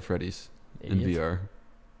 Five Nights at Freddy's in Idiot. VR.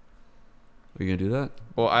 Are you gonna do that?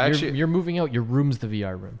 Well, I actually You're moving out. Your room's the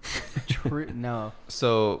VR room. No.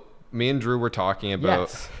 so me and Drew were talking about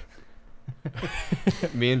Yes.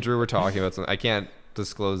 me and Drew were talking about something. I can't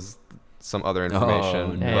disclose some other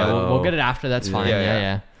information, Yeah, but we'll get it after. That's Yeah. fine. Yeah, Yeah,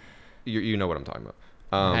 yeah. yeah. you know what I'm talking about.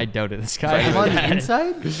 I doubt it. This guy. I'm on the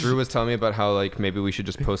inside? Drew was telling me about how like maybe we should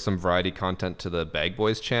just post some variety content to the Bag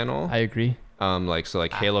Boys channel. I agree.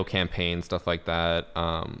 Like Halo campaign stuff like that.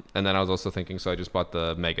 And then I was also thinking, so I just bought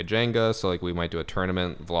the Mega Jenga, so like we might do a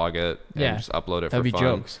tournament, vlog it, and Yeah. just upload it That'd for be fun.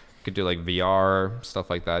 jokes. Could do like VR stuff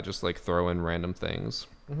like that, just like throw in random things.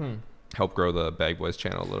 Mm-hmm. Help grow the Bag Boys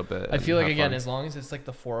channel a little bit. I and feel like have again, fun. as long as it's like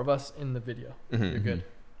the 4 of us in the video, Mhm. you're good.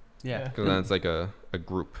 Yeah. Because then it's like a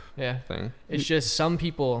group Yeah. thing. It's just some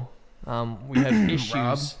people we have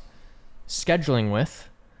issues scheduling with.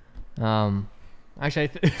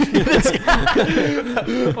 Actually,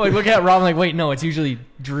 like look at Rob. I'm like, wait, no, it's usually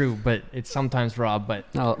Drew, but it's sometimes Rob.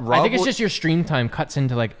 But No, I think it's just your stream time cuts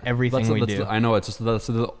into like everything we do. I know it's just that's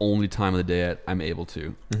the only time of the day I'm able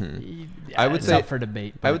to. I would would it's say- up for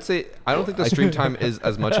debate. I would say I don't think the stream time is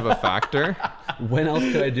as much of a factor. When else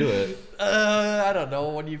could I do it? I don't know.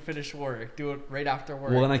 When you finish work, do it right after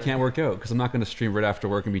work. Well, then I can't work out because I'm not going to stream right after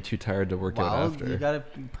work and be too tired to work out Well, after. you gotta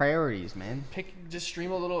priorities, man. Just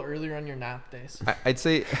stream a little earlier on your nap days. I'd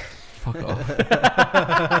say Fuck off.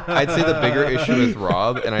 I'd say the bigger issue with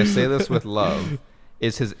Rob, and I say this with love,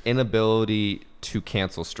 is his inability to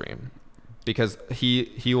cancel stream, because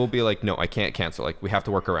he will be like, no, I can't cancel. Like we have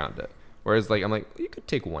to work around it. Whereas like I'm like, you could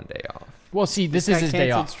take one day off. Well, see, this Guy is his day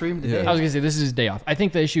canceled off. Stream Yeah. today. I was gonna say this is his day off. I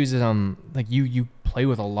think the issue is like you play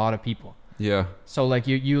with a lot of people. Yeah. So like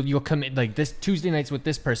you'll commit like this Tuesday nights with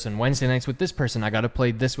this person, Wednesday nights with this person. I gotta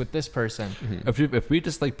play this with this person. If we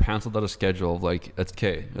just like penciled out a schedule of like,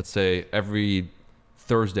 let's say every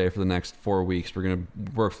Thursday for the next 4 weeks, we're going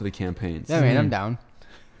to work for the campaigns. Yeah, man, I'm down.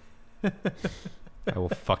 I will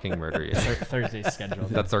fucking murder you. Thursday's scheduled.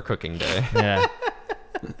 That's our cooking day. Yeah.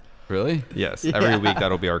 Really? Yes, Yeah. every week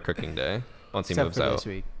that'll be our cooking day. Once he Except moves for out. this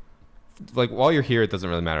week. Like while you're here, it doesn't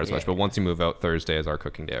really matter as much. Yeah. But once you move out, Thursday is our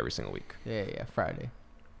cooking day every single week. Yeah, Friday.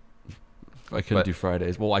 I couldn't But- do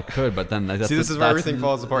Fridays. Well, I could, but then that's See, this is where that's- everything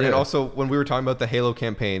falls apart. yeah. And also, when we were talking about the Halo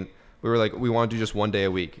campaign, we were like, we want to do just one day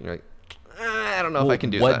a week. And you're like, I don't know if I can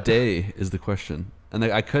do what that. day is the question? And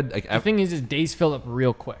like, I could like The thing is days fill up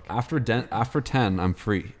real quick. after 10, I'm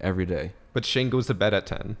free every day. But Shane goes to bed at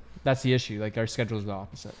 10. That's the issue. Like our schedule is the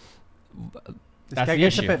opposite. This That's guy the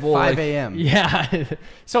gets issue. up at Well, 5 like- a.m. Yeah.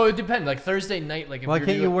 So it depends. Like Thursday night. Like if Why you're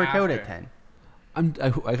can't you doing work out after, at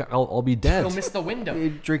 10? I'll be dead. You'll miss the window. You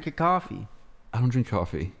drink a coffee. I don't drink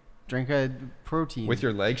coffee. Drink a protein. With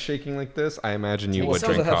your legs shaking like this, I imagine you Take would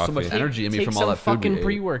some- drink I have so coffee. much energy in me Take from all some that food we fucking ate.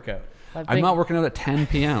 pre-workout. I'm not working out at 10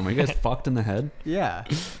 p.m. Are you guys fucked in the head? Yeah.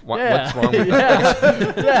 What's wrong with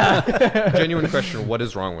that? Yeah. Genuine question. What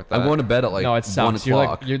is wrong with that? I'm going to bed at like No, it 1 sucks.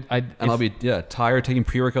 o'clock. You're like, and I'll be tired. Taking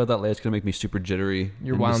pre-workout that late, it's gonna make me super jittery.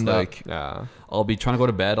 You're and just, wound up. like, Yeah. I'll be trying to go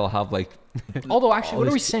to bed. I'll have like Although actually, what are we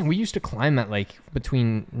Always- saying? We used to climb at like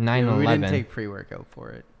between 9 and we 11. didn't take pre-workout for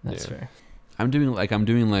it. That's Yeah. fair. I'm doing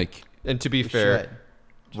like And to be We fair, should.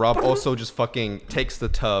 Rob also just fucking takes the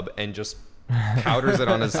tub and just powders it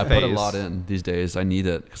on his I face. put a lot in these days. I need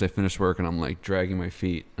it because I finished work and I'm like dragging my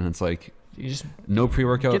feet and it's like You just no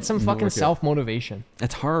pre-workout. get some no fucking workout. self-motivation.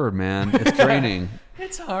 It's hard, man. It's draining.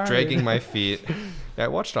 It's hard. Dragging my feet. Yeah, I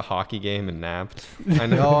watched a hockey game and napped. I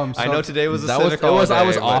know. Oh, I'm I so- know today was a that was, Civic it was I holiday,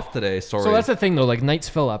 was but off today. Sorry. So that's the thing though. Like nights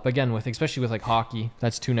fill up again with, especially with like hockey.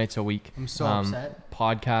 That's 2 nights a week. I'm so upset.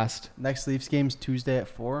 Podcast. Next Leafs game's Tuesday at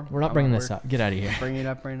 4. We're not bringing this up. Get out of here. Bring it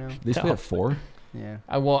up right now. They play No. at 4. Yeah.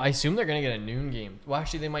 Well, I assume they're gonna get a noon game. Well,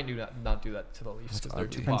 actually, they might not do that to the Leafs because they're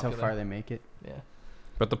too Depends popular. how far they make it. Yeah.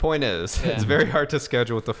 But the point is, Yeah. it's very hard to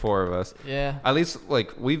schedule with the four of us. Yeah. At least,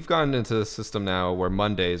 like, we've gotten into the system now where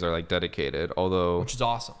Mondays are, like, dedicated, although Which is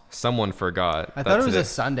awesome. someone forgot. I thought it was today- a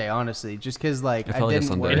Sunday, honestly, just because like It I felt like a didn't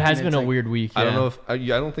Sunday. work. It has and been it's a like- weird week. I don't yeah. know if I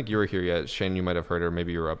don't think you were here yet, Shane. You might have heard, or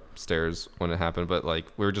maybe you were upstairs when it happened. But like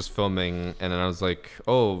we were just filming, and then I was like,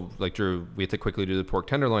 "Oh, like Drew, we have to quickly do the pork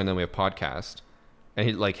tenderloin, then we have podcast." And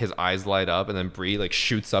he like his eyes light up, and then Bree like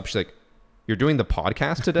shoots up. She's like, "You're doing the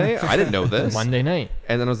podcast today? I didn't know this." Monday night.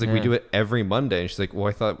 And then I was like, "We Yeah. do it every Monday." And she's like, "Well,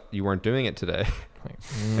 I thought you weren't doing it today." Like,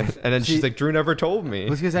 And then she's See- like, "Drew never told me."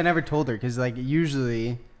 Well, it's because I never told her. Because like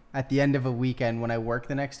usually at the end of a weekend when I work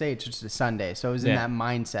the next day, it's just a Sunday. So I was in Yeah. that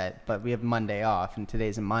mindset. But we have Monday off, and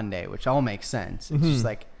today's a Monday, which all makes sense. It's Mhm. just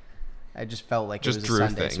like I just felt like Just it was drew a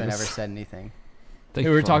Sunday, so I things. never said anything. Thank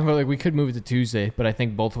we were fuck. talking about like we could move it to Tuesday, but I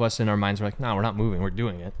think both of us in our minds were like, "No, we're not moving. We're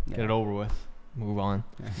doing it. Get Yeah. it over with. Move on."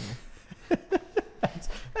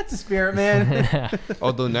 That's the spirit, man.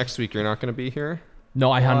 Although next week you're not going to be here. No,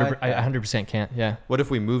 I What? 100% can't. Yeah, What if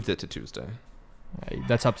we moved it to Tuesday?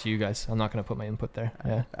 that's up to you guys. I'm not gonna put my input there.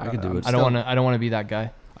 Yeah, I could do I'm it. I don't want to. I don't want to be that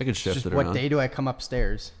guy. I could shift Just it what around. day do I come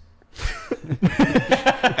upstairs?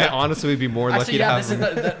 And honestly, we'd be more lucky Actually, to yeah, have. this is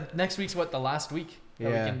the next week's what the last week that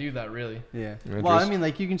Yeah. we can do that. Really. Yeah. Yeah, Well, I just- mean,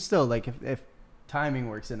 like you can still like if timing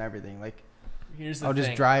works and everything, like Here's the I'll just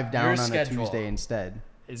thing. drive down Your on a schedule Tuesday instead.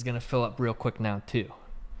 is gonna fill up real quick now too.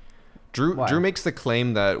 Drew Why? Drew makes the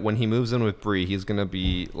claim that when he moves in with Bree, he's gonna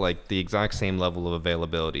be like the exact same level of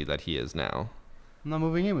availability that he is now. I'm not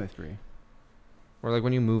moving in with Bree. Or like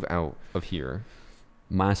when you move out of here,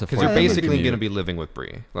 Minus a because 40 you're that would basically commute. gonna be living with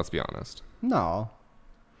Bree. Let's be honest. No.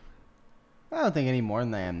 I don't think any more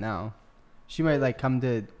than I am now. She might like come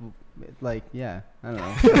to, like, yeah, I don't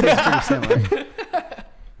know. It's pretty similar.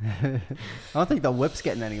 I don't think the whip's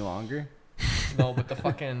getting any longer. No, but the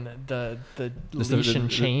fucking the Just the- leash and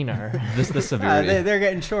the- chain are. This the severity. They're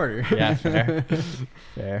getting shorter. Yeah, fair.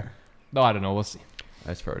 Fair. No, I don't know. We'll see.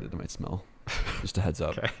 I farted. It might smell. Just a heads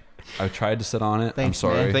up. Okay. I tried to sit on it. Thanks, I'm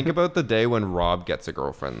sorry. man. Think about the day when Rob gets a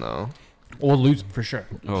girlfriend, though. We'll lose for sure.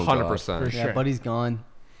 Oh, 100%. For Yeah, sure. buddy's gone.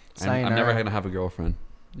 I'm never gonna have a girlfriend.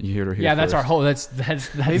 You heard her here. Yeah, that's our first. whole. That's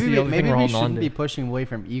Maybe the only thing maybe we're we holding on shouldn't to. be pushing away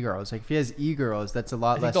from e-girls. Like if he has e-girls, that's a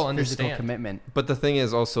lot think less they'll physical understand. commitment. But the thing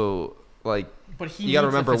is also like But he You gotta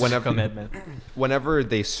needs a remember physical whenever- commitment. whenever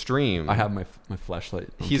they stream, I have my flashlight.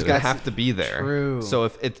 I'm he's kidding. gonna have to be there. True. So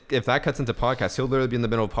if that cuts into podcast, he'll literally be in the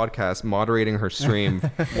middle of podcast moderating her stream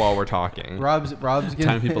while we're talking. Rob's gonna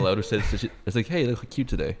time people out or say it's like, hey, they look cute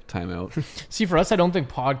today. Time out. See, for us, I don't think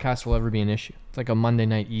podcast will ever be an issue. It's like a Monday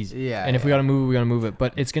night easy. Yeah, And if we yeah. gotta move it, we gotta move it.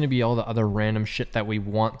 But it's gonna be all the other random shit that we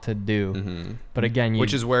want to do. Mhm. But again,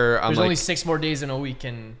 Which is where I'm there's like, only 6 more days in a week,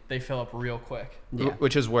 and they fill up real quick. Yeah.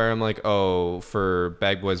 which is where I'm like, oh, for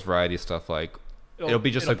Bag Boys variety stuff, like it'll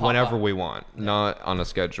be just like pop whenever up. we want, not on a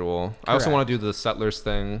schedule. I also Correct. want to do the Settlers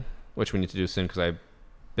thing. which we need to do soon because I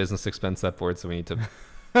business expense that board, so we need to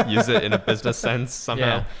use it in a business sense somehow.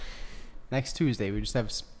 Yeah. Next Tuesday, we just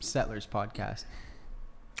have Settlers podcast.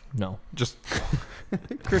 No. Just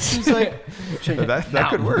Christian's like, that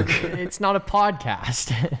could work. It's not a podcast.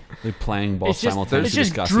 They're playing ball It's just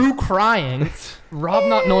simultaneously. Drew crying, Rob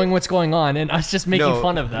not knowing what's going on, and us just making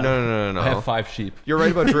fun of them. No. I have 5 sheep. You're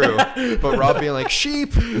right about Drew, but Rob being like,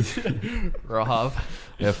 sheep. Rob.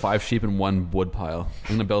 I have 5 sheep and 1 wood pile.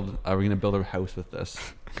 We're gonna build a house with this.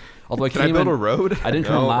 Although Can I build a road? I didn't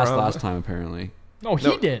turn last time apparently. No,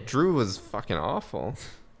 he did. Drew was fucking awful.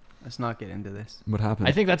 let's not get into this. What happened?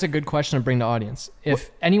 I think that's a good question to bring to audience.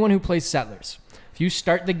 If anyone who plays Settlers, if you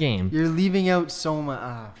start the game, You're leaving out so much.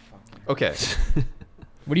 Fuck. Okay.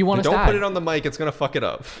 what do you want us to Don't add? put it on the mic. It's going to fuck it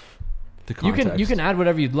up. the You context. can add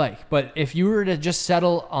whatever you'd like, but if you were to just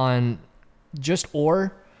settle on just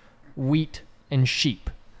ore, wheat, and sheep,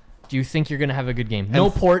 do you think you're gonna have a good game? No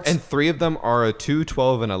ports. And 3 of them are a 2,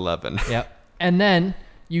 12, and 11. Yep. And then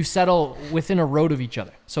you settle within a road of each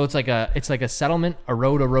other. So it's like a settlement, a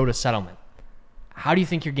road, a settlement. How do you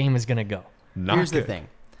think your game is gonna go? Not Here's good. the thing.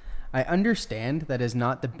 I understand that is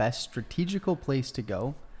not the best strategical place to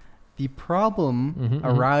go. The problem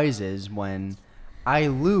arises when I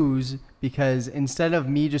lose because instead of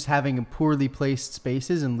me just having poorly placed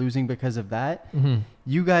spaces and losing because of that,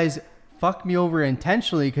 you guys fuck me over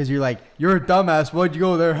intentionally because you're like, you're a dumbass. Why'd you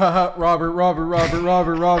go there? Haha, Robert.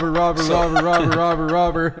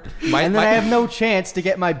 And then I have no chance to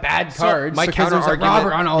get my bad cards my because there's a counter-argument-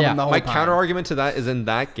 Robert on all of them the whole My time. counter argument to that is in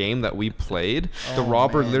that game that we played, the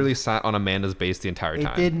robber man. literally sat on Amanda's base the entire It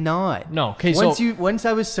time. did not. No, okay, so- Once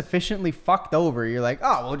I was sufficiently fucked over, you're like,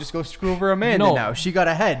 oh, we'll just go screw over Amanda No. now. She got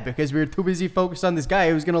ahead because we were too busy focused on this guy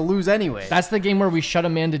who was gonna lose anyway. That's the game where we shut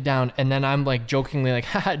Amanda down, and then I'm like jokingly like,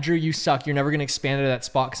 haha, Drew, you suck. You're never gonna expand to that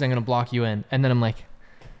spot because I'm gonna block you in. And then I'm like,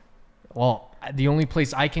 well, the only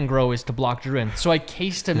place I can grow is to block Drew in. So I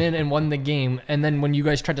cased him in and won the game. And then when you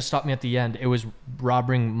guys tried to stop me at the end, it was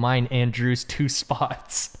robbing mine and Drew's 2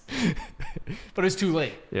 spots. But it was too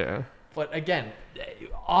late. Yeah. But again,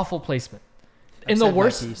 awful placement. I've And said my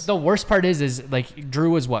piece. the worst part is like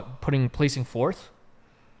Drew was what, placing 4th.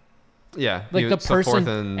 Yeah. Like the so person, fourth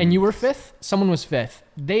and you were 5th. Someone was 5th.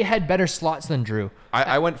 They had better slots than Drew.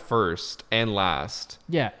 I went first and last.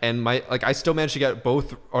 Yeah. And I still managed to get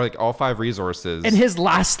both, or like all 5 resources. And his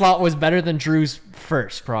last slot was better than Drew's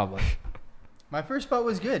first, probably. My first spot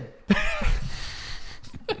was good.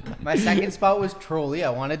 My second spot was trolly. I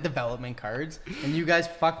wanted development cards, and you guys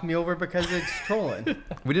fucked me over because it's trolling.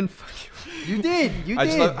 we didn't fuck you. You did. You I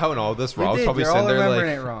did. just love how in all this, We Rob's did. probably You're sitting all there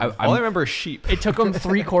remembering like, it wrong. all I remember is sheep. It took him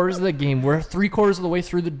 3/4 of the game. We're 3/4 of the way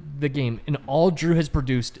through the game, and all Drew has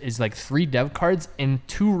produced is like 3 dev cards and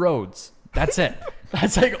 2 roads. That's it.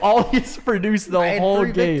 That's like all he's produced the I had whole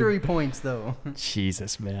 3 game. victory points though.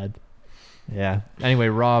 Jesus, man. Yeah. Anyway,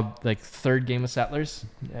 Rob, like 3rd game of Settlers,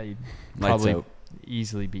 yeah, you Lights probably out.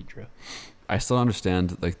 easily beat Drew. I still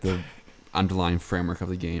understand like the underlying framework of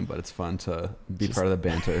the game, but it's fun to be part of the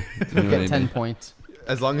banter. You know what I Get 10 mean? points.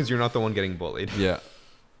 As long as you're not the one getting bullied. Yeah.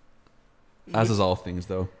 As is all things,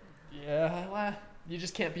 though. Yeah, well, you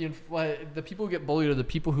just can't be the people who get bullied are the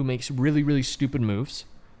people who makes really, really stupid moves,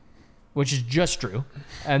 which is just Drew.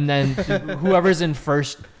 And then whoever's in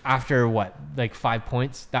first after like 5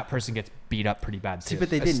 points, that person gets beat up pretty bad See, too. but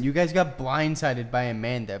they didn't. You guys got blindsided by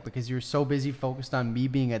Amanda because you were so busy focused on me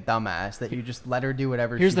being a dumbass that you just let her do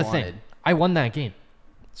whatever Here's she the wanted. thing. I won that game,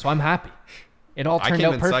 so I'm happy. It all I turned came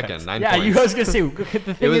out in perfect. second, 9 yeah, you points. guys gonna say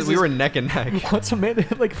the thing is We were neck and neck. once Amanda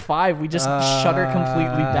hit like 5, we just shut her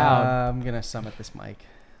completely down. I'm gonna summit this mic.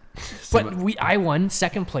 But I won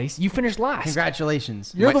 2nd place. You finished last.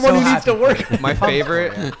 Congratulations. You're the So one who needs happy to work. My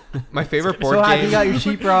favorite board So happy game. you got your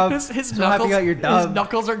sheep, Rob. His So happy you got your his dub.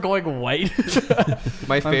 knuckles are going white.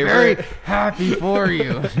 My I'm favorite. very happy for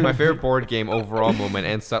you. My favorite board game overall moment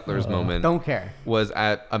and Settlers moment Don't care. was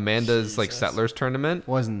at Amanda's like Settlers tournament,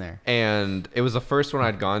 Wasn't there. and it was the first one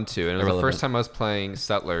I'd gone to, and it was the Irrelevant. first time I was playing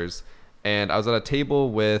Settlers, and I was at a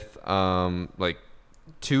table with like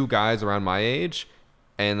 2 guys around my age,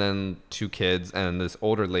 and then 2 kids, and this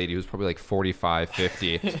older lady who's probably like 45,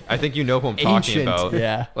 50. I think you know who I'm talking Ancient. about.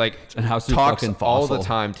 Yeah. Like And how talks fucking all the fossil.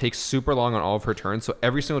 time, takes super long on all of her turns. So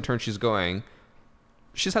every single turn she's going,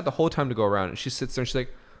 she's had the whole time to go around, and she sits there and she's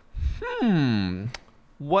like,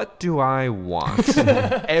 what do I want?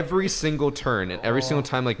 Every single turn, and every single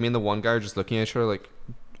time, like me and the one guy are just looking at each other like,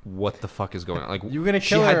 what the fuck is going on? Like, You gonna she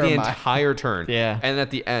kill had her the or am I? entire turn. Yeah. And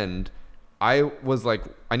at the end, I was like,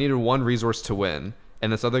 I needed 1 resource to win,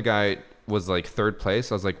 and this other guy was like 3rd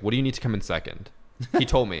place. I was like, what do you need to come in 2nd? He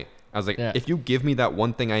told me, I was like, Yeah. if you give me that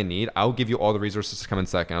one thing I need, I'll give you all the resources to come in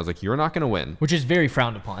second. I was like, you're not going to win. Which is very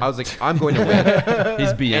frowned upon. I was like, I'm going to win.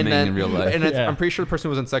 He's BMing in real life. And Yeah. I'm pretty sure the person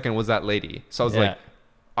who was in second was that lady. So I was Yeah. like,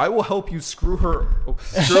 I will help you screw her over.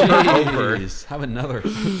 Jeez, have another.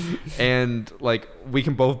 And like we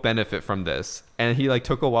can both benefit from this. And he like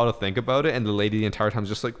took a while to think about it, and the lady the entire time was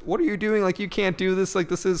just like, what are you doing? Like, you can't do this. Like,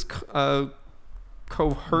 this is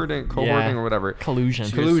cohorting or whatever. Collusion.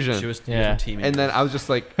 Collusion. She was Yeah. teaming. And then I was just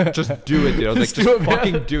like, just do it, dude. I was like, just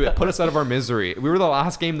fucking do it. Put us out of our misery. We were the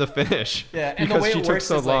last game to finish. Yeah, and because the way she it took works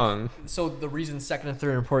so is long. Like, so the reason second and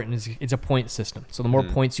third are important is it's a point system. So the more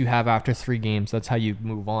points you have after 3 games, that's how you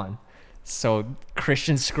move on. So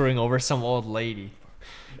Christian screwing over some old lady.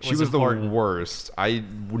 She was important. the worst. I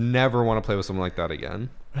would never want to play with someone like that again.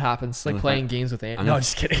 It happens. Like playing games with Annie. I'm No, gonna-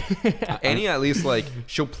 just kidding. Annie, at least, like,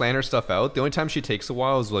 she'll plan her stuff out. The only time she takes a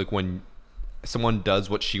while is like when someone does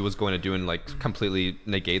what she was going to do and like completely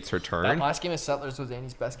negates her That turn. last game of Settlers was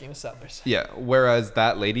Annie's best game of Settlers. Yeah, whereas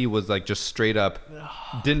that lady was like just straight up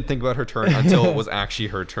didn't think about her turn until it was actually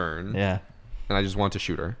her turn. Yeah. And I just wanted to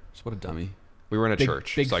shoot her. Just what a dummy. We were in a Big,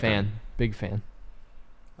 church. big so I fan. Big fan.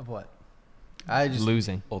 Of what? I just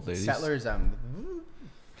Losing. Old ladies. Settlers.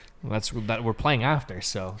 That's that we're playing after.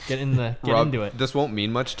 So get Rob, into it. This won't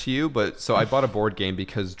mean much to you, but so I bought a board game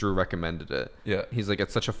because Drew recommended it. Yeah. He's like,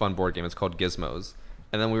 it's such a fun board game. It's called Gizmos.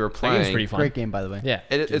 And then we were That playing. game's pretty fun. Great game, by the way. Yeah.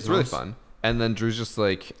 It's really Gizmos? fun. And then Drew's just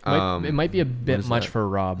like, It might be a bit is much that? for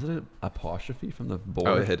Rob. Is it an apostrophe from the board?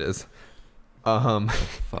 oh, it is.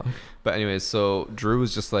 Fuck. But anyways, so Drew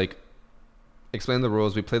was just like, explain the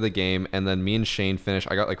rules. We played the game, and then me and Shane finished.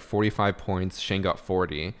 I got like 45 points. Shane got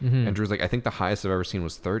 40, and Drew's like, I think the highest I've ever seen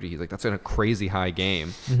was 30. He's like, that's a crazy high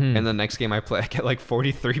game. And the next game I play, I get like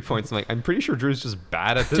 43 points. I'm like, I'm pretty sure Drew's just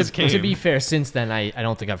bad at this game. To be fair, since then I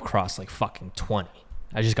don't think I've crossed like fucking 20.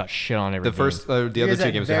 I just got shit on every the first, the other guys 2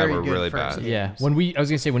 had games we had very were good really first bad. game. Yeah, when I was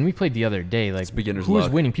gonna say when we played the other day, like beginner's who was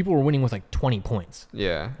luck. winning? People were winning with like 20 points.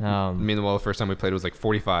 Yeah. Meanwhile, the first time we played it was like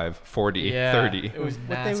 45, 40, 30. It was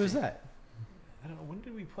What day was that? I don't know. When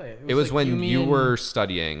did we play? It was like when me, you and- were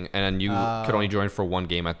studying and you could only join for 1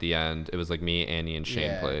 game at the end. It was like me, Annie, and Shane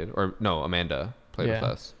Yeah. played. Or no, Amanda played with Yeah.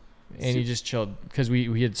 us. and he just chilled because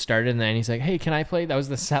we had started, and then he's like, "Hey, can I play?" That was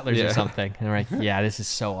the Settlers Yeah. or something, and we're like, "Yeah, this is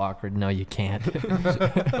so awkward. No, you can't."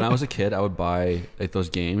 When I was a kid, I would buy like those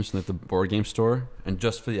games from like, the board game store, and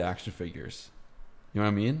just for the action figures. You know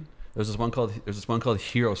what I mean? There's this one called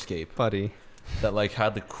Heroescape Buddy. that like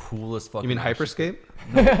had the coolest fucking. You mean action- Hyperscape?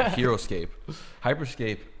 No, Heroescape.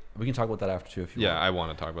 Hyperscape. We can talk about that after too if you Yeah, want. I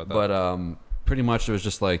want to talk about that. But pretty much it was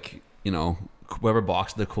just like, you know, whoever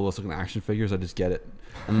boxed the coolest looking action figures, I just get it.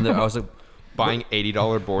 And then I was like, buying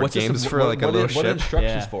 $80 board what's this- games for what- like a what little is- what ship.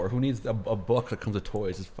 instructions Yeah. for? Who needs a book that comes with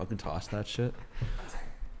toys? Just fucking toss that shit.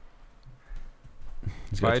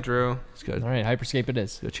 He's Bye, got Drew. All right, Hyperscape it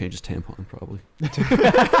is. to change his tampon probably.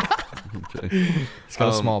 It's got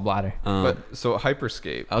a small bladder. But so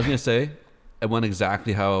Hyperscape, I was gonna say, it went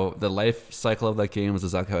exactly how the life cycle of that game was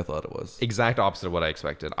exactly how I thought it was. exact opposite of what I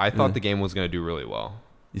expected. I thought the game was going to do really well.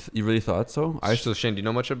 You really thought so? So Shane, do you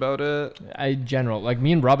know much about it? Like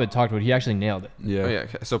me and Rob had talked about it, he actually nailed it. Yeah. Oh, yeah.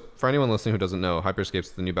 Okay. So for anyone listening who doesn't know,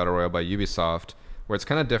 Hyperscape's the new battle royale by Ubisoft, where it's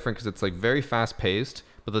kind of different because it's like very fast paced,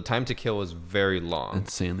 but the time to kill is very long.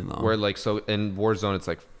 Insanely long. Where like so in Warzone it's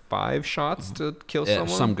like 5 shots to kill Yeah,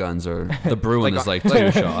 someone. some guns are the Bruin Like, is like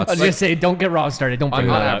like- 2 I shots. was gonna say, don't get Rob started. Don't bring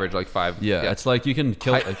on that up. average like 5. Yeah, it's like you can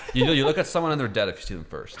kill. Like, you look at someone and they're dead if you see them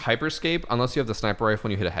first. Hyperscape, unless you have the sniper rifle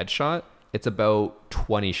and you hit a headshot, it's about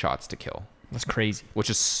 20 shots to kill, That's crazy. which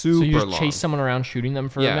is super So you just long. chase someone around shooting them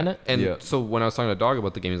for a minute? And Yeah. so when I was talking to Dog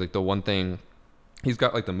about the game, he's like, the one thing, he's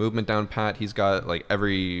got like the movement down pat. He's got like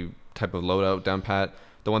every type of loadout down pat.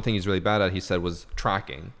 The one thing he's really bad at, he said, was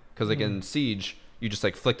tracking. Because like in Siege, you just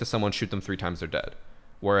like flick to someone, shoot them 3 times, they're dead.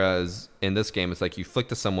 Whereas in this game, it's like you flick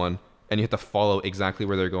to someone and you have to follow exactly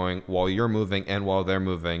where they're going while you're moving and while they're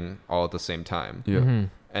moving all at the same time. Yeah.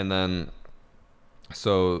 And then,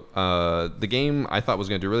 so the game I thought was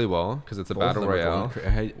going to do really well because it's a Both of battle them are going royale. I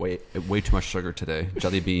had way too much sugar today.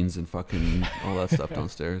 Jelly beans and fucking all that stuff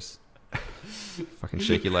downstairs. Fucking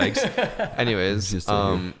shaky legs. Anyways, Just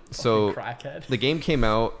over so Crackhead. the game came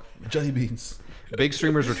out. Jelly beans. Big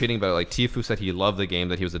streamers were tweeting about it. Like Tifu said he loved the game,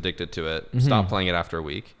 that he was addicted to it. Stopped playing it after a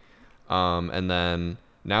week. And then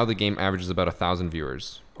now the game averages about 1,000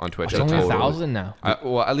 viewers on Twitch. It's at a only total. 1,000 now.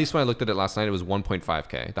 Well, at least when I looked at it last night, it was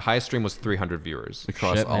 1.5K. The highest stream was 300 viewers.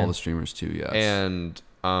 Across Shit, all man. the streamers too, yeah. And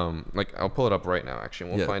like I'll pull it up right now.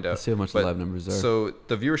 Actually, and we'll find out. Let's see how much the live numbers are. So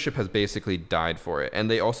the viewership has basically died for it,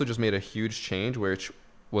 and they also just made a huge change, which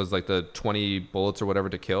was like the 20 bullets or whatever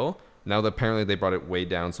to kill Now that apparently they brought it way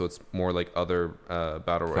down, so it's more like other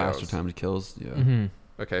battle royales. Faster time to kills. Yeah. Mm-hmm.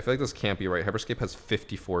 Okay, I feel like this can't be right. Hyperscape has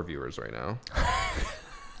 54 viewers right now.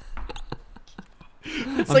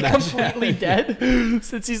 It's like completely dead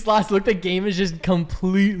since he's last looked. The game is just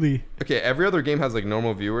completely. Okay, every other game has like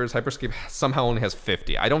normal viewers. Hyperscape somehow only has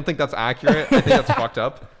 50. I don't think that's accurate. I think that's fucked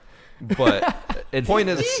up. But point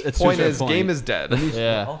is, game is dead.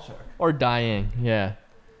 Yeah. Or dying. Yeah.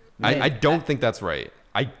 I don't think that's right.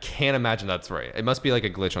 I can't imagine that's right. It must be like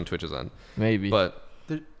a glitch on Twitch's end. Maybe. But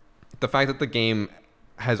the fact that the game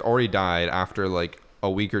has already died after like a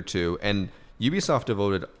week or two, and Ubisoft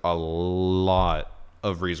devoted a lot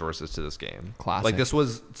of resources to this game. Classic. Like this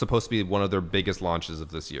was supposed to be one of their biggest launches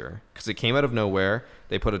of this year because it came out of nowhere.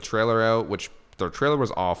 They put a trailer out, which their trailer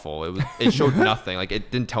was awful. It showed nothing. Like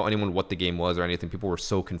it didn't tell anyone what the game was or anything. People were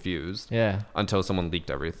so confused. Yeah. Until someone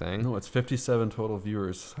leaked everything. No, it's 57 total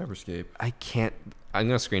viewers. Hyperscape. I'm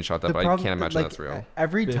gonna screenshot that, but I can't imagine that's real.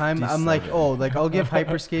 Every time I'm like, oh, like I'll give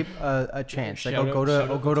Hyperscape a chance. Like I'll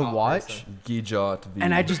go to watch,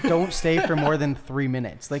 and I just don't stay for more than 3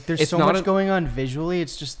 minutes. Like there's so much going on visually.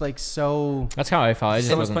 It's just like so. That's how I felt.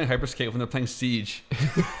 Someone's playing Hyperscape when they're playing Siege.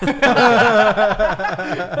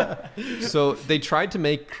 So they tried to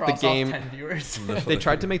make the game. 10 viewers. They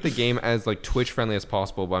tried to make the game as like Twitch friendly as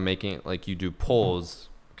possible by making it like you do polls.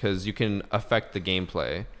 Because you can affect the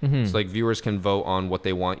gameplay. Mm-hmm. So like viewers can vote on what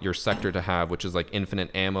they want your sector to have, which is like infinite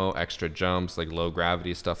ammo, extra jumps, like low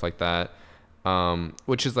gravity, stuff like that.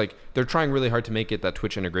 Which is like they're trying really hard to make it that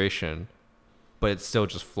Twitch integration, but it still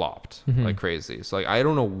just flopped like crazy. So like I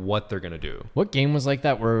don't know what they're gonna do. What game was like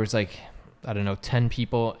that where it was like, I don't know, 10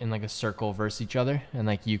 people in like a circle versus each other, and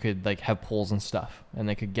like you could like have polls and stuff, and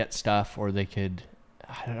they could get stuff, or they could.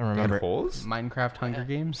 I don't remember. Polls? Minecraft Hunger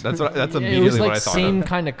Games. That's immediately it was like what I thought same of.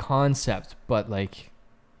 kind of concept, but like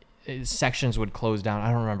sections would close down.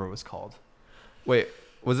 I don't remember what it was called. Wait,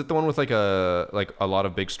 was it the one with like a lot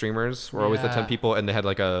of big streamers where always the 10 people and they had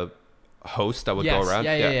like a host that would go around?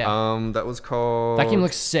 Yeah. That was called. That game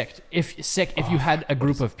looks sick. If you had a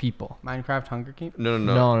group of people. Minecraft Hunger Games. No.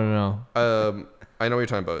 I know what you're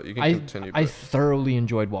talking about. You can continue. I thoroughly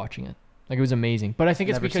enjoyed watching it. Like it was amazing. But I think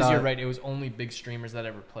it's Never because saw you're it. right. It was only big streamers that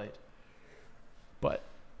ever played. But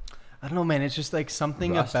I don't know, man. It's just like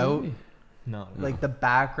something about no. like the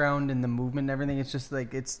background and the movement and everything. It's just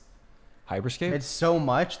like it's Hyperscape? so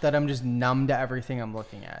much that I'm just numb to everything I'm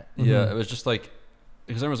looking at. Yeah, it was just like,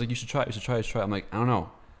 because everyone's like, you should try it. I'm like, I don't know.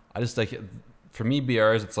 I just like, for me,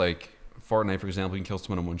 BRs, it's like Fortnite, for example, you can kill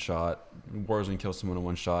someone in one shot. Warzone, you can kill someone in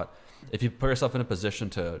one shot. If you put yourself in a position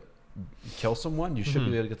to kill someone, you should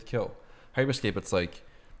be able to get the kill. Hyperscape, it's like,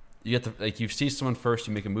 you get to, like, you see someone first,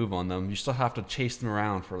 you make a move on them, you still have to chase them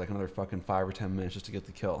around for like another fucking 5 or 10 minutes just to get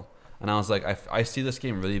the kill. And I was like, I see this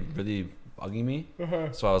game really, really bugging me.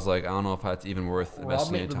 So I was like, I don't know if that's even worth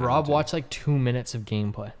investing any time Rob into. watched like 2 minutes of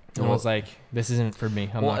gameplay. And I was like, this isn't for me.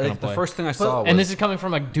 I'm not going to play. The first thing I saw was... And this is coming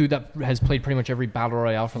from a dude that has played pretty much every Battle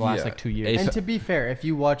Royale for the last like 2 years. And to be fair, if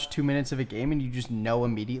you watch 2 minutes of a game and you just know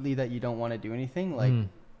immediately that you don't want to do anything, like...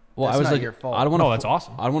 Well, that's I was not like, your fault. I don't want to. that's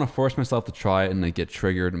awesome. I don't want to force myself to try it and like get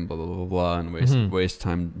triggered and blah blah blah blah and waste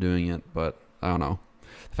time doing it. But I don't know.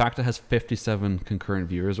 The fact it has 57 concurrent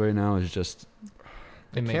viewers right now is just.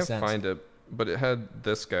 It makes sense. I can't find it, but it had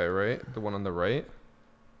this guy, right? The one on the right,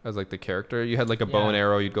 as like the character. You had like a bow and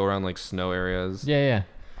arrow. You'd go around like snow areas. Yeah.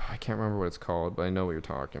 I can't remember what it's called, but I know what you're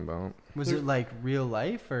talking about. Was it like real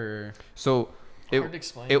life or? So Hard to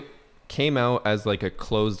explain. it came out as like a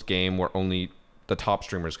closed game where only the top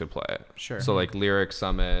streamers could play it. Sure. So like Lyric,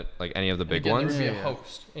 Summit, like any of the big ones. There would be a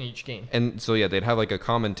host in each game. And so yeah, they'd have like a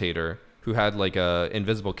commentator who had like a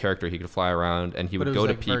invisible character he could fly around and he would go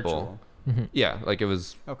to people. Yeah, like it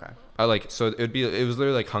was Okay. so it was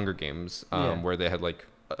literally like Hunger Games, where they had like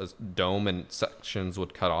a dome and sections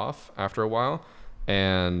would cut off after a while.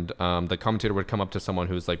 And the commentator would come up to someone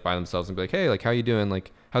who's like by themselves and be like, hey, like how you doing?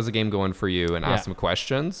 Like how's the game going for you? And ask them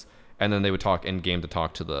questions. And then they would talk in game to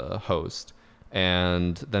talk to the host.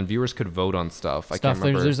 And then viewers could vote on stuff. I can't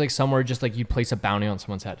remember. There's like somewhere just like you'd place a bounty on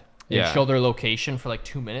someone's head. You'd show their location for like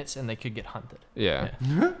 2 minutes and they could get hunted. Yeah.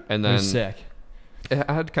 It And then was sick. it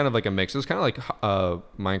had kind of like a mix. It was kind of like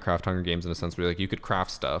Minecraft Hunger Games in a sense where like you could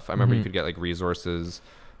craft stuff. I remember you could get like resources.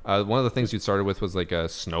 One of the things you started with was like a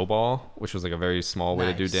snowball, which was like a very small way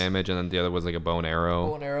to do damage. And then the other was like a bow and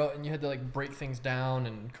arrow. And you had to like break things down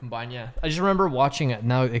and combine. Yeah. I just remember watching it.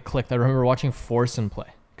 Now it clicked. I remember watching Forsen play.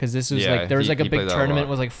 because this was Yeah, like there was like a he big played that a tournament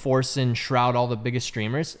lot. with like Forsen, Shroud, all the biggest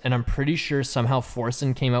streamers, and I'm pretty sure somehow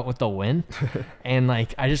Forsen came out with the win, and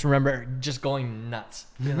like I just remember just going nuts,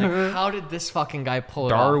 being like, how did this fucking guy pull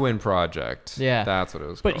it off? Darwin Project. Yeah. That's what it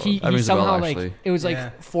was But called. he That rings a bell, somehow like actually. it was like Yeah.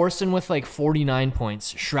 Forsen with like 49 points,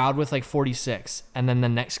 Shroud with like 46, and then the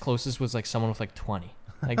next closest was like someone with like 20.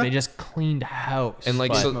 Like they just cleaned house. And,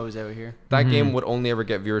 like, But- so- Mo's out here. That game would only ever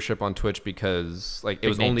get viewership on Twitch because like it Big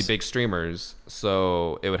was only names. big streamers,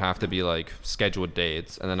 so it would have to be like scheduled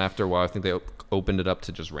dates. And then after a while, I think they opened it up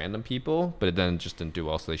to just random people, but it then just didn't do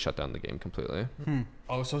well, so they shut down the game completely.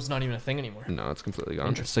 oh, so it's not even a thing anymore. No, it's completely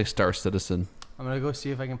gone. It's like Star Citizen. I'm gonna go see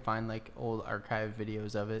if I can find like old archive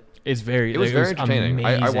videos of it. It's very. It was very entertaining.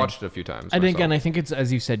 I amazing. watched it a few times. And again, myself. I think it's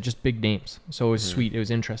as you said, just big names. So it was sweet. It was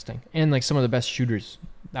interesting, and like some of the best shooters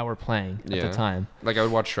that were playing at Yeah. the time. Like I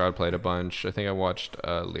would watch Shroud play it a bunch. I think I watched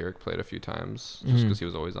Lyric play it a few times just because he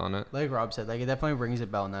was always on it. Like Rob said, like it definitely rings a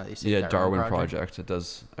bell now that you say Yeah, Darwin Project. It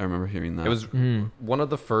does. I remember hearing that. It was one of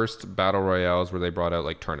the first battle royales where they brought out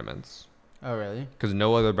like tournaments. Oh really? Because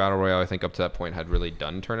no other battle royale I think up to that point had really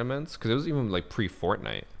done tournaments. Because it was even like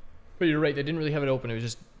pre-Fortnite. But you're right. They didn't really have it open. It was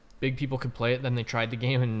just big people could play it. Then they tried the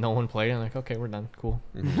game and no one played it. And like, okay, we're done. Cool.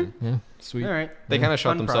 Yeah, sweet. All right. They kind of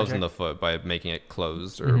shot Fun themselves in project. the foot by making it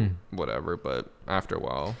closed or whatever. But after a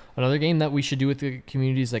while, Another game that we should do with the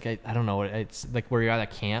community is like I don't know. It's like where you're at a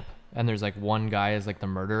camp and there's like one guy is like the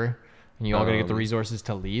murderer and you all gotta get the resources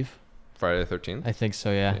to leave. Friday the 13th. I think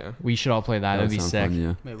so. Yeah. Yeah. We should all play that. That That'd would be sound sick. fun,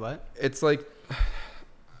 yeah. Wait, what? It's like,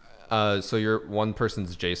 so you're one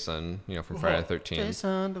person's Jason, you know, from Friday the 13th.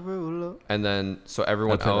 Jason Derulo. And then, so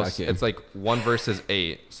everyone I'll play that else, game. it's like 1 versus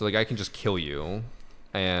 8. So the guy can just kill you.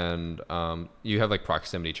 And you have like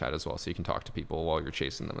proximity chat as well. So you can talk to people while you're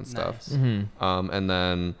chasing them and stuff. Nice. And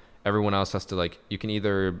then everyone else has to like, you can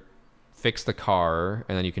either fix the car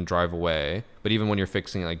and then you can drive away. But even when you're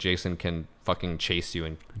fixing it, like Jason can fucking chase you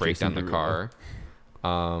and break Jason down the Derulo. car.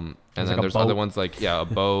 And There's then like a there's other boat. ones like, yeah, a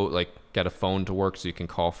boat, like get a phone to work so you can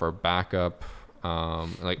call for backup.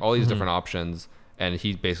 And like all these different options. And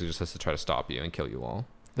he basically just has to try to stop you and kill you all.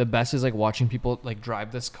 The best is like watching people like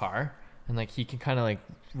drive this car and like he can kind of like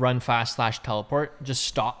run fast / teleport, just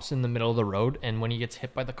stops in the middle of the road, and when he gets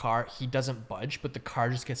hit by the car he doesn't budge, but the car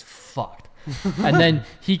just gets fucked. And then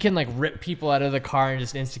he can like rip people out of the car and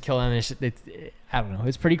just insta kill them. I don't know,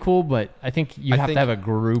 it's pretty cool, but I think you have to have a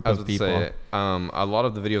group I was of about to people. say, a lot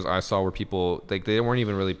of the videos I saw were people like they weren't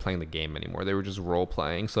even really playing the game anymore. They were just role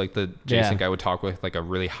playing. So like the Jason Yeah. guy would talk with like a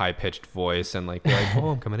really high pitched voice and like be like, "Oh,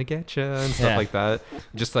 I'm coming to get you" and stuff Yeah. like that.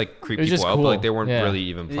 Just like creep It was people just out, but like cool. they weren't Yeah. really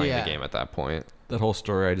even playing Yeah. the game at that point. That whole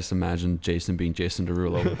story, I just imagined Jason being Jason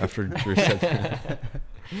Derulo after Drew said that.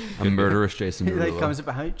 A murderous Jason He like Derulo. comes up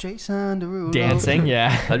behind Jason Derulo. Dancing,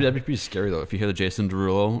 yeah. That'd be pretty scary though. If you hear the Jason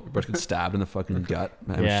Derulo, you're about to get stabbed in the fucking gut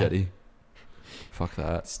by a Yeah. machete. Fuck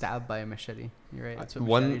that. Stabbed by a machete. You're right. That's what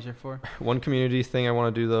One- machetes are for. One community thing I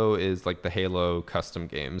want to do though is like the Halo custom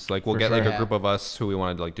games. Like we'll For get like sure. a group of us who we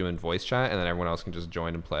want to like do in voice chat, and then everyone else can just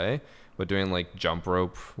join and play. But doing like jump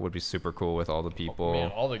rope would be super cool with all the people.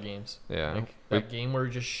 Man, all the games. Yeah. Like that game where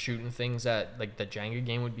you're just shooting things at like the Jenga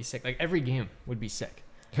game would be sick. Like every game would be sick.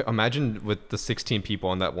 Imagine with the 16 people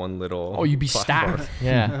on that one little. Oh, you'd be platform. stacked.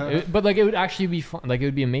 Yeah. But like it would actually be fun. Like it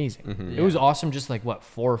would be amazing. Mm-hmm. It was awesome. Just like what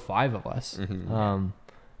 4 or 5 of us.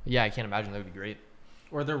 Yeah, I can't imagine that would be great.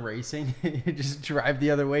 Or they're racing. You just drive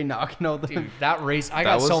the other way, knocking all the. Dude, that race, I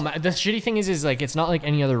That got so was- mad. The shitty thing is like it's not like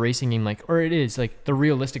any other racing game, like, or it is like the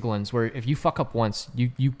realistic ones where if you fuck up once,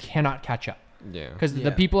 you cannot catch up Yeah. because Yeah.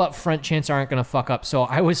 the people up front chance aren't gonna fuck up. So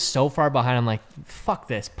I was so far behind. I'm like, fuck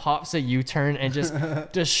this. Pops a U-turn and just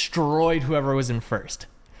destroyed whoever was in first.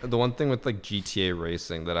 The one thing with like GTA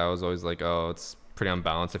racing that I was always like, oh, it's pretty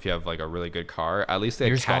unbalanced if you have like a really good car. At least they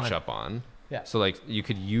You're had catch gone. up on. Yeah. So like you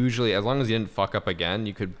could usually, as long as you didn't fuck up again,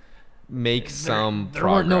 you could make some There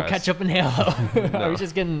progress. weren't no catch up in Halo. I was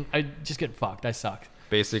just getting fucked. I sucked.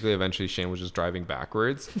 Basically, eventually Shane was just driving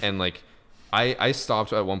backwards, and like I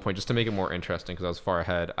stopped at one point just to make it more interesting because I was far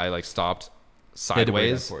ahead. I like stopped They had to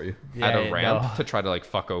wait sideways for you. at Yeah, a ramp no. to try to like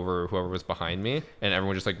fuck over whoever was behind me, and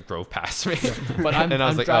everyone just like drove past me. But I'm, and I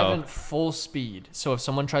was I'm like, driving oh. full speed. So if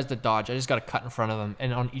someone tries to dodge, I just got to cut in front of them.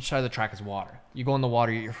 And on each side of the track is water. You go in the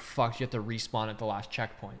water, you're fucked. You have to respawn at the last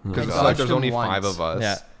checkpoint. Because I like, there's dodged only him 5 once. of us.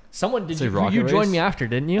 Yeah. Someone did Say you? Rocket You joined Race? me after,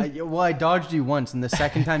 didn't you? Well, I dodged you once, and the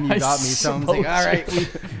second time you I got me, someone was like, "All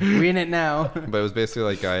right, we in it now." But it was basically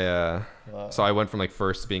like so I went from like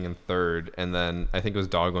first to being in third, and then I think it was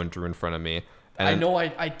Doggo and Drew in front of me. And I then, know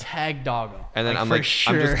I tagged Doggo. And then I'm for like,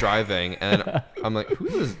 sure. I'm just driving, and then I'm like,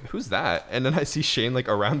 who's that? And then I see Shane like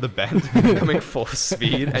around the bend, coming full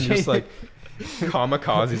speed, and just like,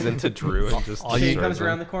 Kamikazes into Drew and just All you- Shane destroys comes him.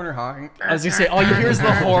 around the corner honking. I was gonna say, all you hear is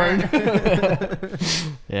the horn.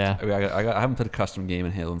 Yeah. I haven't played a custom game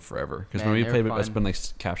in Halo in forever because Man, when we they were played, it's fun. been like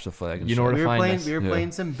capture the flag. And You shit. know where to We were find playing. us. We were Yeah.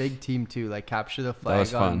 playing some big team too, like capture the flag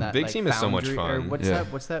was on fun. that. Big like, team is so much Foundry- or fun.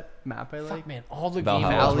 what's that map I like? Fuck, man, all the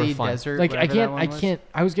Valhalla. game modes Valley, were fun. Desert, Like I whatever that can't, one I was. can't.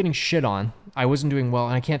 I was getting shit on. I wasn't doing well,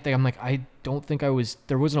 and I can't think. I'm like, I don't think I was.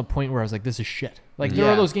 There wasn't a point where I was like, this is shit. Like there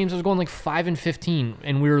Yeah. were those games I was going like 5-15,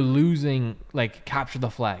 and we were losing like capture the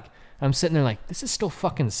flag. I'm sitting there like, this is still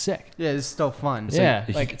fucking sick. Yeah, it's still fun. It's Yeah,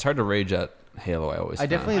 like, it's hard to rage at Halo. I always. I found.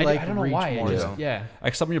 definitely like I don't know Reach why. more It though. just, yeah.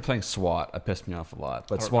 Like some when you're playing SWAT, it pissed me off a lot.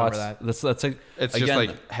 But I don't remember SWAT's that's like It's again, just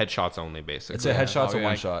like headshots only, basically. it's a headshots Oh, or yeah.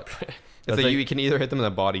 one shot. It's That's like like- you can either hit them in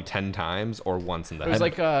the body 10 times or once in the It was head.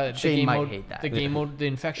 like the Shane game might mode, hate that. the game mode, the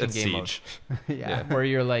infection It's game mode, Siege. Yeah. where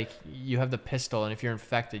you're like, you have the pistol, and if you're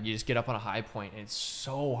infected, you just get up on a high point, and it's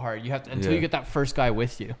so hard. You have to until Yeah. you get that first guy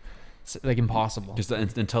with you. It's like impossible. Because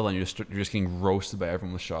until then, you're just getting roasted by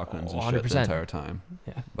everyone with shotguns and shit the 100%. entire time.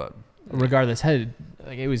 Yeah. But Regardless,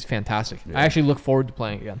 like it was fantastic. Yeah. I actually look forward to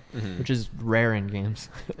playing again, Mhm. which is rare in games.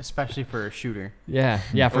 Especially for a shooter. Yeah,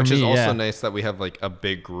 for Which me, is also yeah. nice that we have like a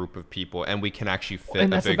big group of people and we can actually fit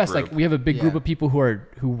And a that's the big best. group. Like we have a big group Yeah. of people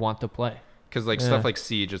who want to play. Because like Yeah. stuff like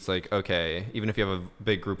Siege, it's like, okay, even if you have a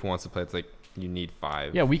big group who wants to play, it's like you need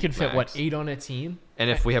 5. Yeah, we could fit max. 8 on a team. And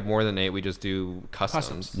if we have more than 8, we just do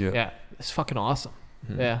customs. Yeah, it's fucking awesome.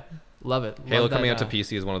 Mhm. Yeah, love it. Halo Love coming that, out to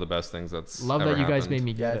PC is one of the best things that's Love ever that you guys happened. made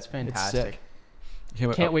me get Yeah, it's it. fantastic. sick.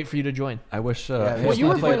 yeah, Can't wait for you to join. I wish. Yeah, Well, you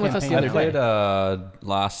were Play playing with us the campaign. other I played day.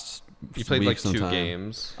 last. You played week like 2 sometime.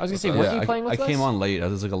 games. I was gonna say, with weren't us. you playing with I came us? on late. I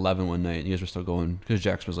was like 11 one night. And you guys were still going because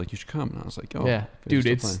Jax was like, "You should come," and I was like, "Oh, Yeah, you guys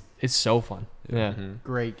dude, are still it's so fun. Yeah. Mhm.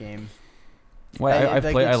 Great game. Well, I've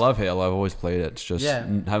like, played. I it's- love Halo. I've always played it. It's just Yeah.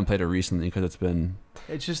 haven't played it recently because it's been.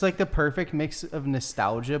 It's just like the perfect mix of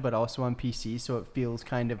nostalgia, but also on PC, so it feels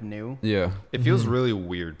kind of new. Yeah. It feels Mhm. really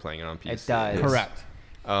weird playing it on PC. It does. Correct.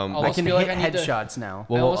 I Almost can feel like hit I need to- headshots now.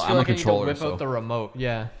 I Well, almost I'm feel on like I need to controller, whip so out the remote.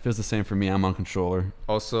 Yeah. feels the same for me. I'm on controller.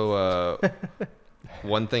 Also,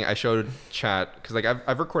 one thing I showed chat because like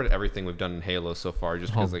I've recorded everything we've done in Halo so far,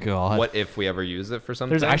 just because Oh, like, God. what if we ever use it for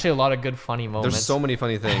something? There's actually a lot of good funny moments. There's so many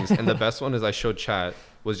funny things, and the best one is I showed chat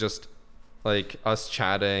was just like us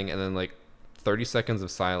chatting, and then like 30 seconds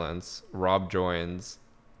of silence. Rob joins,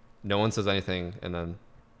 no one says anything, and then.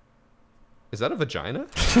 Is that a vagina?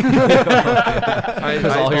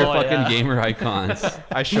 Because all your Oh, fucking yeah. gamer icons.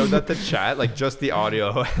 I showed that to chat, like just the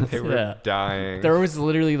audio, and they were Yeah. dying. There was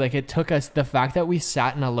literally like it took us the fact that we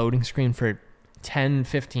sat in a loading screen for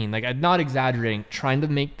 10-15, like I'm not exaggerating, trying to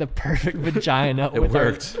make the perfect vagina It with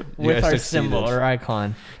worked. our, You with guys our symbol succeeded. or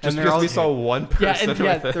icon. just And they're because all- we saw one Yeah, person and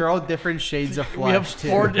yeah, with it. They're all different shades of flesh. We have too.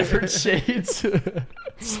 4 different shades.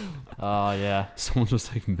 Oh yeah. Someone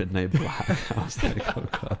was like midnight black. I was like, oh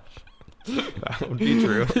gosh. That would be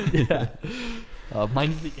true. Yeah.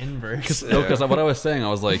 Mine's the inverse. No, because what I was saying, I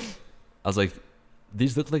was like,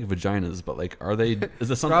 these look like vaginas, but like, are they? Is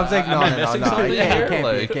this something? Rob's like, no, am I no, missing no, something here? it can't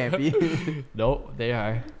Like, be. It can't be. Nope, they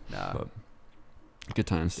are. No, good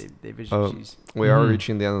times. they Oh. vision cheese. We are Mhm.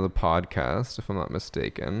 reaching the end of the podcast, if I'm not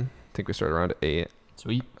mistaken. I think we started around 8.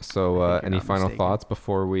 Sweet. So, I think you're any not final mistaken. thoughts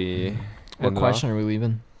before we What end it question are we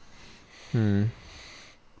leaving? off?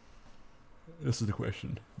 This is the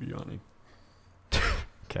question. Be honest.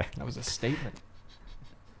 That was a statement.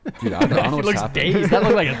 Dude, I don't know He what's looks happening. dazed. That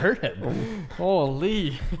looked like it hurt him.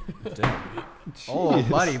 Holy. Oh,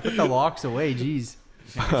 buddy, put the locks away. Jeez.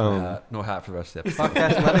 No hat for the rest of the episode. Fuck,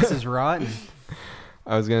 that lettuce is rotten.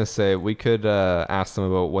 I was going to say, we could ask them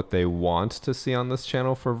about what they want to see on this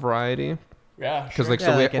channel for variety. Yeah. Because, like, Yeah,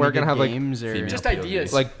 so like we're any going to good have, like, games or female just POV.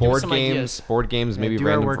 ideas. like Give us board some games, ideas. maybe do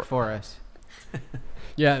random. our work for us.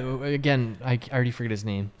 Yeah. Again, I already forget his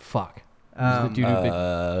name. Fuck. Who's the dude who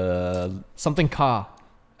big- something Ka.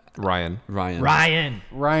 Ryan. Ryan. Ryan.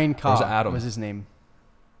 Ryan Or was Cobb it Adam? was his name.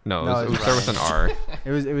 No, No, it it was was start with an R.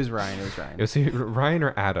 It was Ryan. It was Ryan. It was either Ryan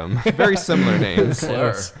or Adam. Very similar names.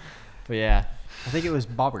 Close. But yeah. I think it was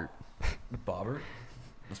Bobbert. Bobbert.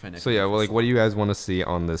 That's my next. So yeah, well, like, what do you guys want to see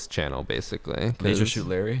on this channel, basically? 'Cause- Laser Shoot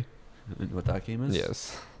Larry. And what that game is?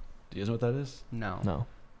 Yes. Do you guys know what that is? No. No.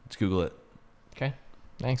 Let's Google it. Okay.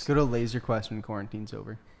 Thanks. Go to Laser Quest when quarantine's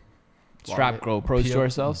over. Strap GoPros to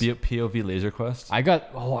ourselves. POV Laser Quest. I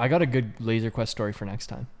got a good Laser Quest story for next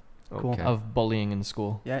time Cool. Okay. of bullying in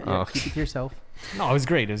school. Yeah, Oh. keep it to yourself. No, it was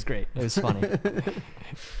great. It was great. It was funny.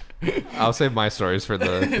 I'll save my stories for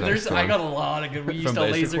the next one. I got a lot of good. We used From to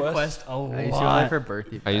Laser Laser Quest? Quest a I used to go there lot. for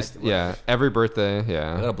birthday. I used, practice. yeah, every birthday, I got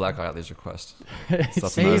yeah. a black eye at Laser Quest.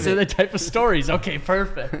 These are the type of stories. Okay,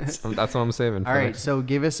 perfect. That's what I'm saving. All for right, next- so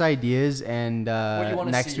give us ideas, and What do you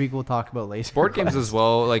wanna next see? week we'll talk about laser. Board games as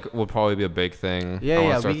well, like, will probably be a big thing. I Yeah, wanna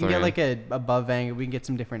yeah, start we can get throwing like a above angle. We can get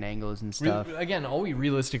some different angles and stuff. Again, all we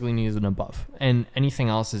realistically need is an above, and anything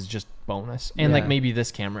else is just bonus. And like Yeah. maybe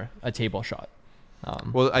this camera, a table shot.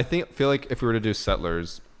 Well, I feel like if we were to do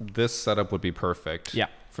Settlers, this setup would be perfect. Yeah.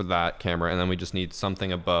 For that camera, and then we just need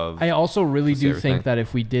something above. I also really to see do everything. think that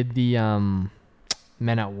if we did the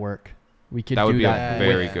Men at Work, we could That would do be a that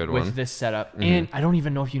very with, good with one. this setup. Mhm. And I don't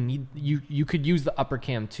even know if you need you could use the upper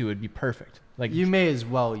cam too. It'd be perfect. Like You may as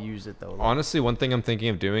well use it though. like- Honestly, one thing I'm thinking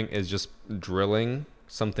of doing is just drilling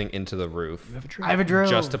something into the roof, you have a drill. I have a drill.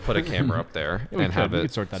 just to put a camera up there Yeah, we and could. have We it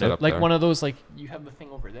could sort that set out. up Like there. one of those, like you have the thing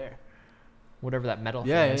over there, whatever that metal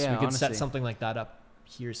Yeah, thing is. yeah, We could set honestly. something like that up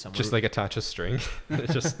here somewhere. Just like attach a string, it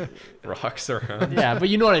just rocks around. yeah, but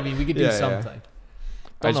you know what I mean. We could do Yeah, yeah. something.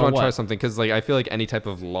 I just know want to try what. something because, like, I feel like any type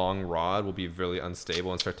of long rod will be really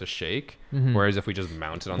unstable and start to shake. Mhm. Whereas if we just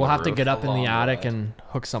mount it on We'll the have to roof, get up in long the attic rod. and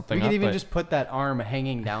hook something we up. could even but just put that arm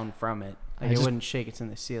hanging down from it. Like I it just- wouldn't shake. It's in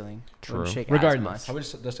the ceiling. It wouldn't True. shake Regardless. as How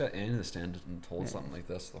much. about just got Annie in the stand and told something like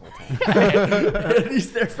this the whole time?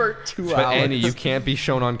 he's there for 2 But Annie, you can't be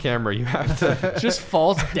shown on camera. You have to. just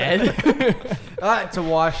falls dead. It's a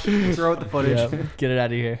wash. Throw out the footage. Yeah, get it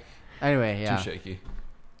out of here. Anyway, yeah, Too shaky.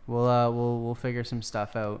 we'll figure some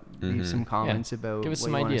stuff out. Leave Mhm. some comments about Give us what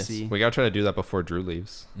some you want to ideas. see. We gotta try to do that before Drew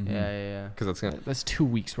leaves Mhm. Yeah. because that's gonna. That's 2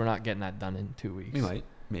 weeks. We're not getting that done in 2 weeks. We might.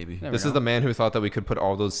 Maybe. Never This know. is the man who thought that we could put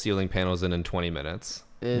all those ceiling panels in 20 minutes.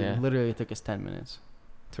 It Yeah. literally took us 10 minutes.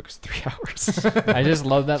 Took us 3 hours. I just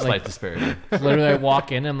love that. Slight Like disparity. literally, I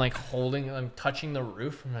walk in, I'm like holding, I'm touching the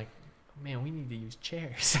roof. I'm like, man, we need to use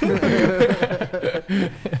chairs. Shut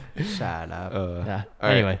up. yeah. All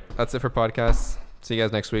right, Anyway. that's it for podcasts. See you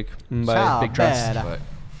guys next week. Bye. Ciao, Big trust. bella. But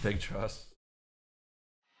big trust.